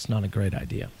 Carl. It's not a great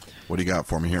idea. What do you got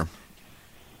for me here?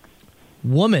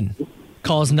 Woman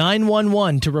calls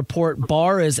 911 to report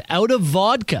bar is out of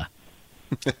vodka.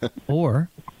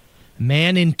 Or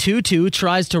man in tutu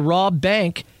tries to rob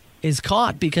bank, is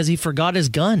caught because he forgot his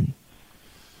gun.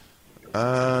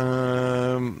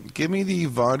 Give me the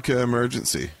vodka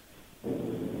emergency.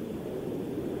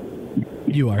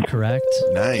 You are correct.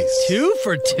 Nice. 2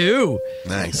 for 2.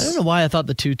 Nice. I don't know why I thought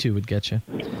the tutu would get you.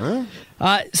 Huh?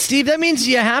 Steve, that means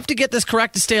you have to get this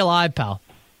correct to stay alive, pal.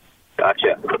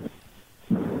 Gotcha.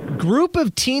 Group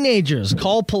of teenagers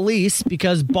call police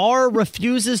because bar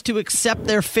refuses to accept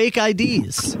their fake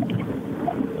IDs.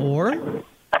 Or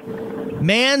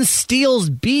man steals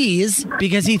bees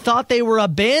because he thought they were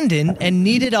abandoned and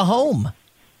needed a home.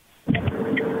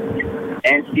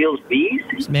 And steals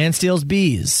bees? Man steals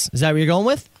bees. Is that what you're going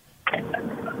with?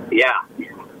 Yeah.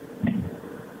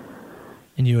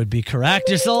 And you would be correct.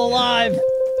 You're still alive.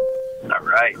 All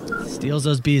right. Steals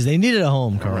those bees. They needed a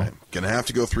home, Carl. All right. Gonna have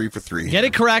to go 3 for 3. Get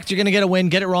it correct. You're going to get a win.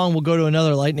 Get it wrong. We'll go to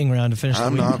another lightning round to finish the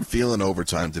week. I'm not feeling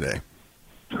overtime today.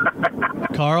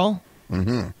 Carl?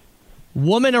 Mm-hmm.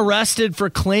 Woman arrested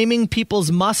for claiming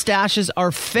people's mustaches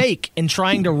are fake and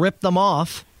trying to rip them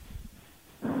off.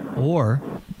 Or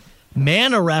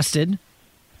man arrested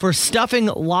for stuffing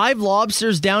live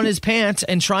lobsters down his pants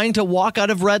and trying to walk out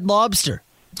of Red Lobster.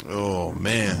 Oh,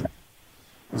 man.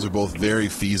 Those are both very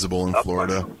feasible in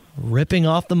Florida. Ripping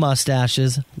off the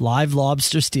mustaches, live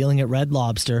lobster stealing at Red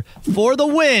Lobster. For the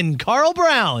win, Carl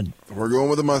Brown. We're going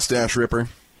with a mustache ripper.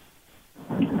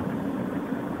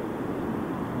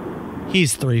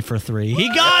 He's 3 for 3. He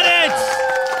got it!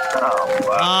 Oh,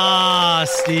 wow.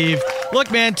 Steve. Look,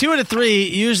 man, 2 out of 3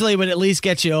 usually would at least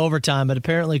get you overtime, but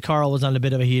apparently Carl was on a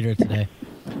bit of a heater today.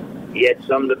 He had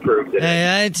something to prove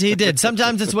today. He did.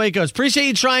 Sometimes that's the way it goes. Appreciate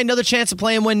you trying. Another chance to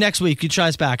play and win next week. You try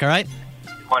us back, all right?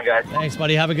 Come on, guys. Thanks,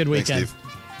 buddy. Have a good weekend. Thanks,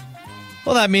 Steve.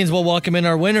 Well, that means we'll welcome in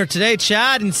our winner today,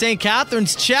 Chad in St.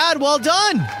 Catharines. Chad, well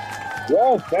done.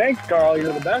 Well, thanks, Carl.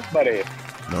 You're the best, buddy.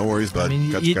 No worries, bud.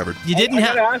 Got you covered. You didn't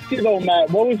have. I gotta ask you though, Matt.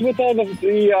 What was with all the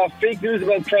fake news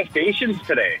about crustaceans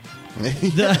today?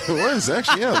 It was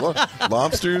actually,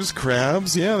 lobsters,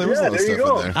 crabs. Yeah, there was a lot of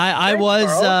stuff in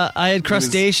there. I had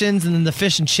crustaceans and then the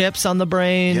fish and chips on the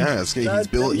brain. Yeah, he's You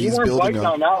building weren't biting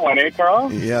on that one,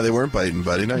 Carl? Yeah, they weren't biting,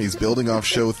 buddy. No, he's building off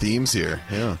show themes here.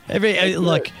 Yeah.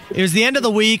 Look, it was the end of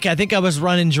the week. I think I was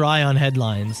running dry on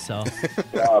headlines, so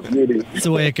that's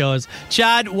the way it goes.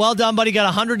 Chad, well done, buddy.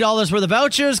 Got $100 worth of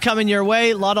vouchers coming your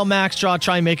way. Lotto Max draw.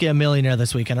 Try and make you a millionaire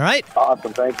this weekend. All right?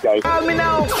 Awesome. Thanks, guys. Let me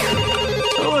know.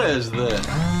 Who is this?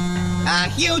 A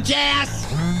huge ass.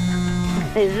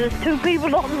 Is this 2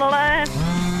 people on the line?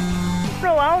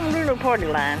 No, I don't do no party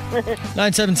line.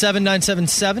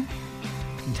 977-977. You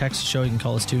can text the show. You can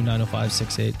call us too,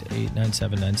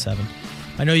 905-688-9797.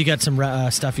 I know you got some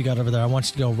stuff you got over there. I want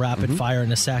you to go rapid fire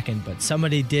in a second, but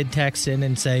somebody did text in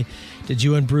and say, did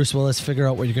you and Bruce Willis figure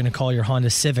out what you're going to call your Honda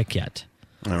Civic yet?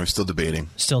 No, we're still debating.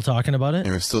 Still talking about it?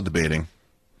 Yeah, we're still debating.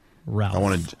 Ralph.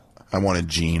 I wanted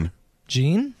Gene.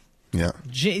 Gene? Yeah.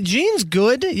 Gene's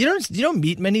good. You don't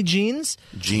meet many Genes.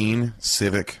 Gene,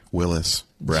 Civic, Willis,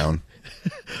 Brown.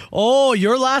 Oh,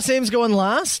 your last name's going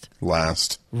last?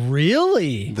 Last.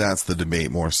 Really? That's the debate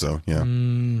more so, yeah.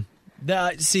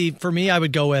 See, for me, I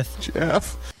would go with...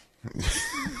 Jeff.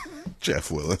 Jeff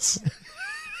Willis.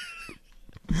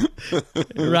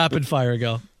 Rapid fire,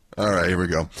 go. All right, here we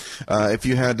go. If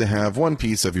you had to have one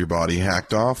piece of your body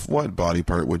hacked off, what body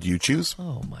part would you choose?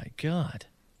 Oh, my God.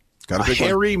 Got a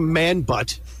hairy man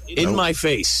butt in my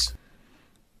face.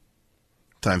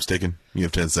 Time's taken. You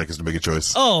have 10 seconds to make a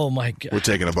choice. Oh, my God. We're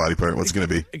taking a body part. What's it going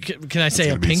to be? Can I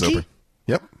say a pinky?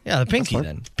 Yep. Yeah, the pinky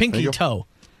then. Pinky toe.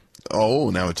 Oh,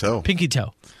 now a toe. Pinky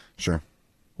toe. Sure.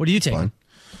 What do you take? Fine.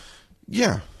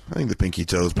 Yeah, I think the pinky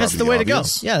toe is probably That's the way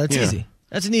obvious. to go. Yeah, that's easy.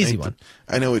 That's an easy one.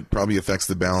 I know it probably affects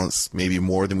the balance maybe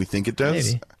more than we think it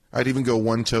does. Maybe. I'd even go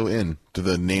one toe in to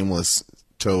the nameless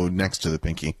toe next to the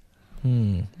pinky.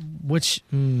 Which?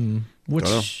 Don't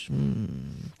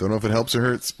know if it helps or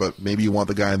hurts, but maybe you want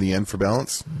the guy in the end for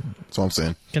balance. That's all I'm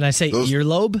saying. Can I say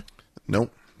earlobe?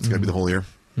 Nope. It's got to be the whole ear.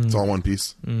 It's all one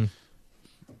piece.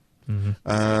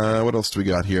 What else do we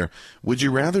got here? Would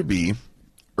you rather be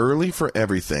early for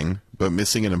everything but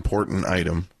missing an important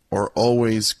item, or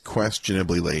always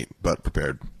questionably late but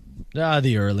prepared?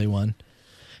 The early one.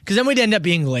 Because then we'd end up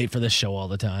being late for this show all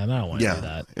the time. I don't want to do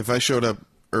that. If I showed up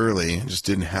early and just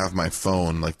didn't have my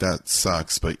phone, like that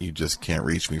sucks, but you just can't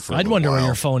reach me for a I'd little wonder while. where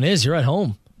your phone is. You're at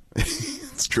home.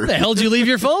 It's true. Where the hell did you leave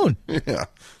your phone? Yeah,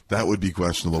 that would be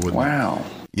questionable, wouldn't it? Wow.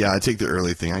 Yeah, I take the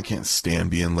early thing. I can't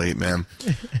stand being late, man.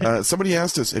 Somebody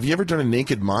asked us, have you ever done a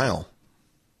naked mile?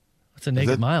 What's a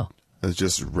naked mile? That's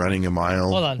just running a mile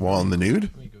Hold on. while in the nude?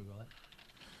 Let me Google it.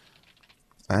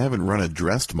 I haven't run a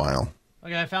dressed mile.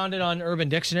 Okay, I found it on Urban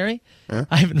Dictionary. Yeah?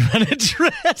 I haven't run a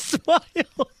dress mile.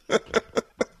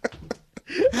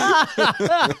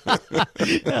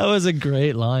 That was a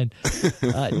great line.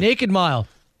 Naked mile.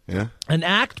 Yeah. An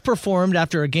act performed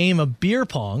after a game of beer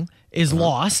pong is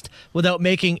lost without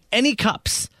making any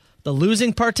cups. The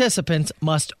losing participants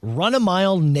must run a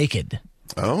mile naked.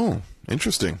 Oh,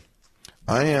 interesting.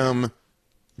 I am,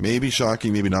 maybe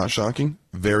shocking, maybe not shocking,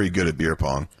 very good at beer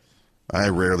pong. I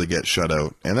rarely get shut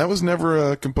out, and that was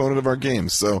never a component of our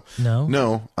games. So,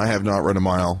 no, I have not run a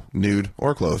mile, nude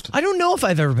or clothed. I don't know if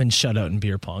I've ever been shut out in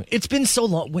beer pong. It's been so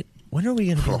long. When are we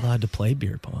going to be allowed to play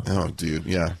beer pong? Oh, dude,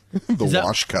 yeah.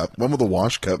 Wash cup. When will the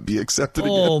wash cup be accepted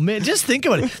again? Oh, man, just think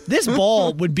about it. This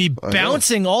ball would be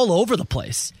bouncing all over the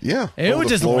place. Yeah. It would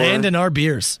just land in our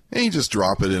beers. And you just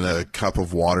drop it in a cup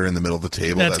of water in the middle of the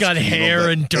table. That's got hair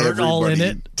and dirt all in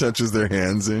it. Touches their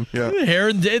hands in. Yeah. Hair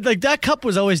and like that cup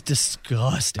was always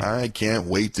disgusting. I can't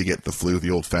wait to get the flu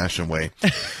the old-fashioned way.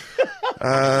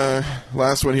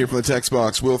 Last one here from the text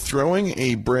box. Will throwing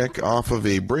a brick off of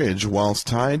a bridge whilst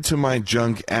tied to my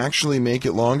junk actually make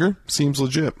it longer? Seems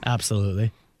legit.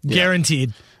 Absolutely. Yeah.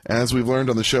 Guaranteed. As we've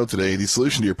learned on the show today, the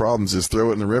solution to your problems is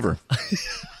throw it in the river,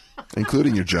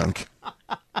 including your junk.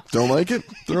 Don't like it?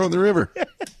 Throw it in the river.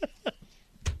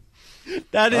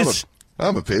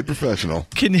 I'm a paid professional.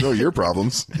 Throw your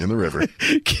problems in the river.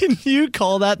 Can you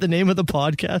call that the name of the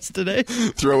podcast today?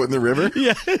 Throw it in the river?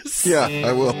 Yes. Yeah,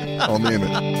 I will. I'll name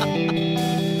it.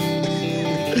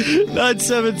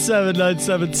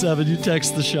 977-977. You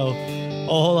text the show.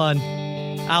 Oh, hold on.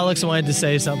 Alex wanted to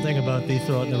say something about the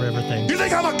throw it in the river thing. You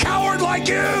think I'm a coward like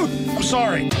you? I'm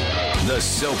sorry. The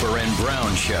Soper and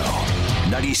Brown Show.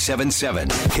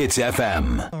 97.7 Hits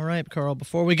FM. All right, Carl,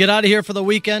 before we get out of here for the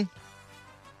weekend,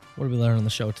 what did we learn on the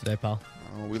show today, pal?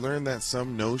 We learned that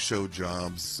some no-show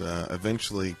jobs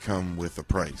eventually come with a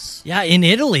price. Yeah, in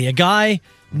Italy, a guy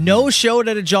no-showed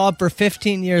at a job for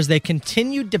 15 years. They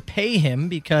continued to pay him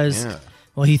because,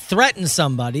 well, he threatened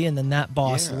somebody, and then that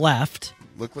boss left.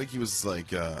 Looked like he was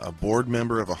like a board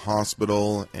member of a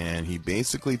hospital, and he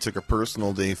basically took a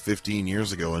personal day 15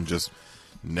 years ago and just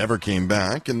never came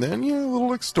back. And then, a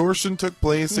little extortion took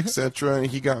place, etc.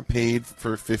 He got paid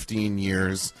for 15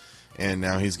 years. And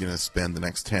now he's going to spend the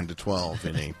next 10 to 12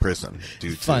 in a prison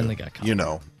due to, Finally got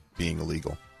caught. Being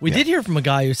illegal. We did hear from a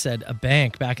guy who said a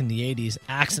bank back in the 80s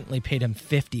accidentally paid him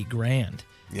 $50,000.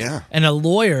 Yeah. And a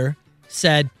lawyer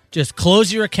said, just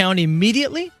close your account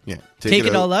immediately. Yeah. Take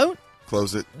it all out.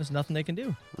 Close it. There's nothing they can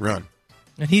do. Run.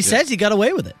 And he says he got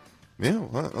away with it. Yeah.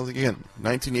 Well, again,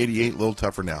 1988, a little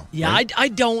tougher now. Yeah, right? I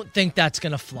don't think that's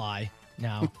going to fly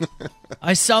now.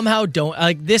 I somehow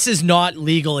don't. This is not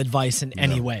legal advice in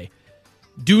any way.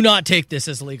 Do not take this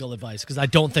as legal advice because I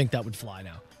don't think that would fly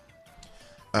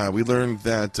now. We learned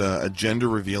that a gender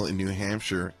reveal in New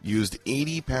Hampshire used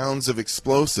 80 pounds of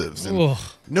explosives. And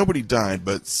nobody died,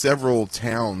 but several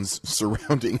towns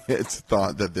surrounding it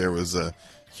thought that there was a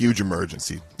huge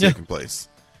emergency taking place.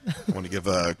 I want to give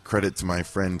credit to my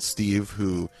friend Steve,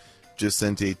 who just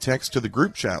sent a text to the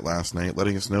group chat last night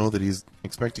letting us know that he's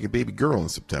expecting a baby girl in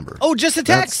September. Oh, just a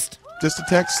text? Just a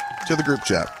text to the group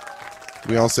chat.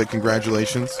 We all say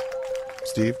congratulations,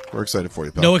 Steve. We're excited for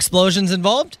you, pal. No explosions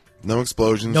involved? No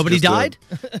explosions. Nobody died?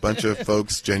 A bunch of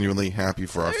folks genuinely happy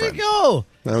for our friend. There you go.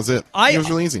 That was it. It was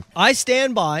really easy. I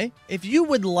stand by. If you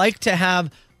would like to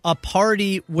have a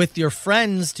party with your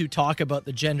friends to talk about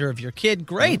the gender of your kid,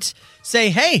 great. Say,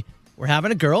 hey, we're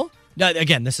having a girl. Now,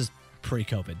 again, this is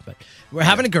pre-COVID, but we're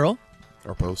having a girl.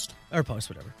 Or post. Or post,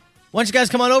 whatever. Why don't you guys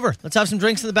come on over? Let's have some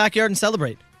drinks in the backyard and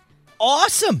celebrate.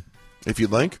 Awesome. If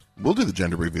you'd like, We'll do the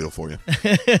gender reveal for you.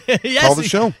 Yes, Call the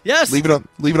show. Yes. Leave it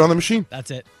on the machine. That's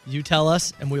it. You tell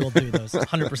us, and we will do those.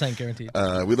 100% guaranteed.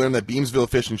 We learned that Beamsville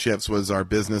Fish and Chips was our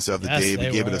business of the day. We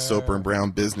gave it a Soper and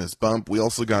Brown business bump. We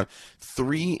also got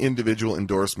 3 individual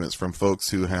endorsements from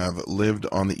folks who have lived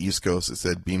on the East Coast that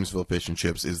said Beamsville Fish and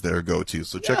Chips is their go-to.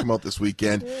 So check them out this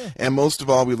weekend. And most of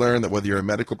all, we learned that whether you're a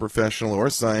medical professional or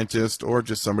a scientist or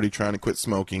just somebody trying to quit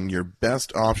smoking, your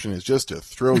best option is just to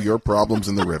throw your problems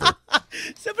in the river.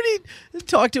 Somebody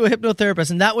talked to a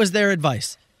hypnotherapist, and that was their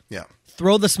advice. Yeah.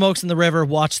 Throw the smokes in the river,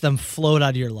 watch them float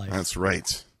out of your life. That's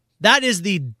right. That is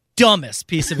the dumbest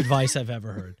piece of advice I've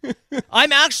ever heard.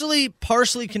 I'm actually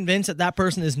partially convinced that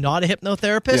person is not a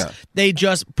hypnotherapist. Yeah. They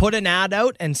just put an ad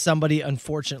out, and somebody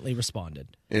unfortunately responded.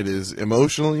 It is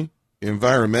emotionally,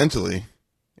 environmentally,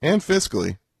 and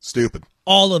fiscally stupid.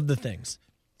 All of the things.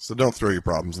 So don't throw your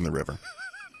problems in the river.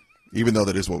 Even though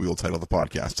that is what we will title the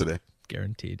podcast today.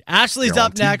 Guaranteed. Ashley's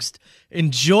up next.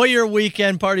 Enjoy your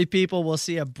weekend, party people. We'll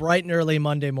see you bright and early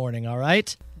Monday morning, all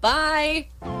right? Bye.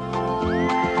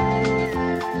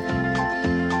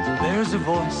 There's a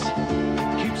voice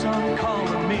that keeps on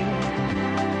calling me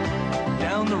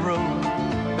down the road.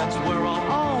 That's where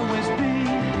I'll always be.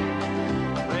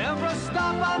 Every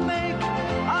stop I make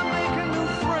a new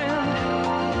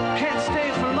friend. Can't stay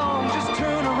for long, just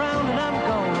turn around and I'm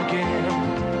gone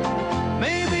again.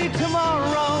 Maybe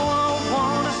tomorrow I'll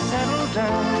wanna settle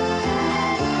down.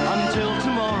 Until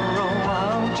tomorrow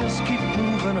I'll just keep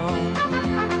moving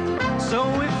on.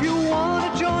 So if you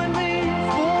wanna join me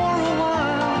for a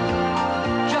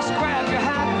while, just grab your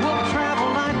hat, we'll travel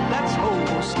like that's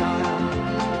old style.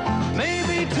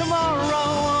 Maybe tomorrow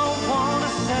I'll wanna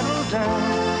settle down.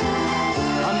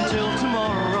 Until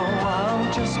tomorrow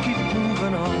I'll just keep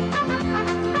moving on.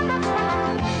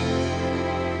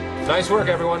 Nice work,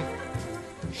 everyone.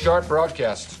 Sharp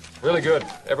broadcast. Really good.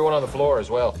 Everyone on the floor as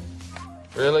well.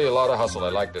 Really a lot of hustle. I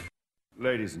liked it.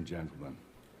 Ladies and gentlemen,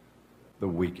 The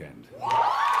Weekend.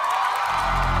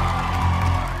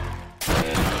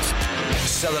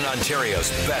 Southern Ontario's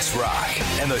best rock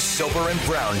and the Soper and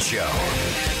Brown Show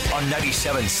on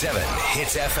 97.7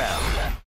 Hits FM.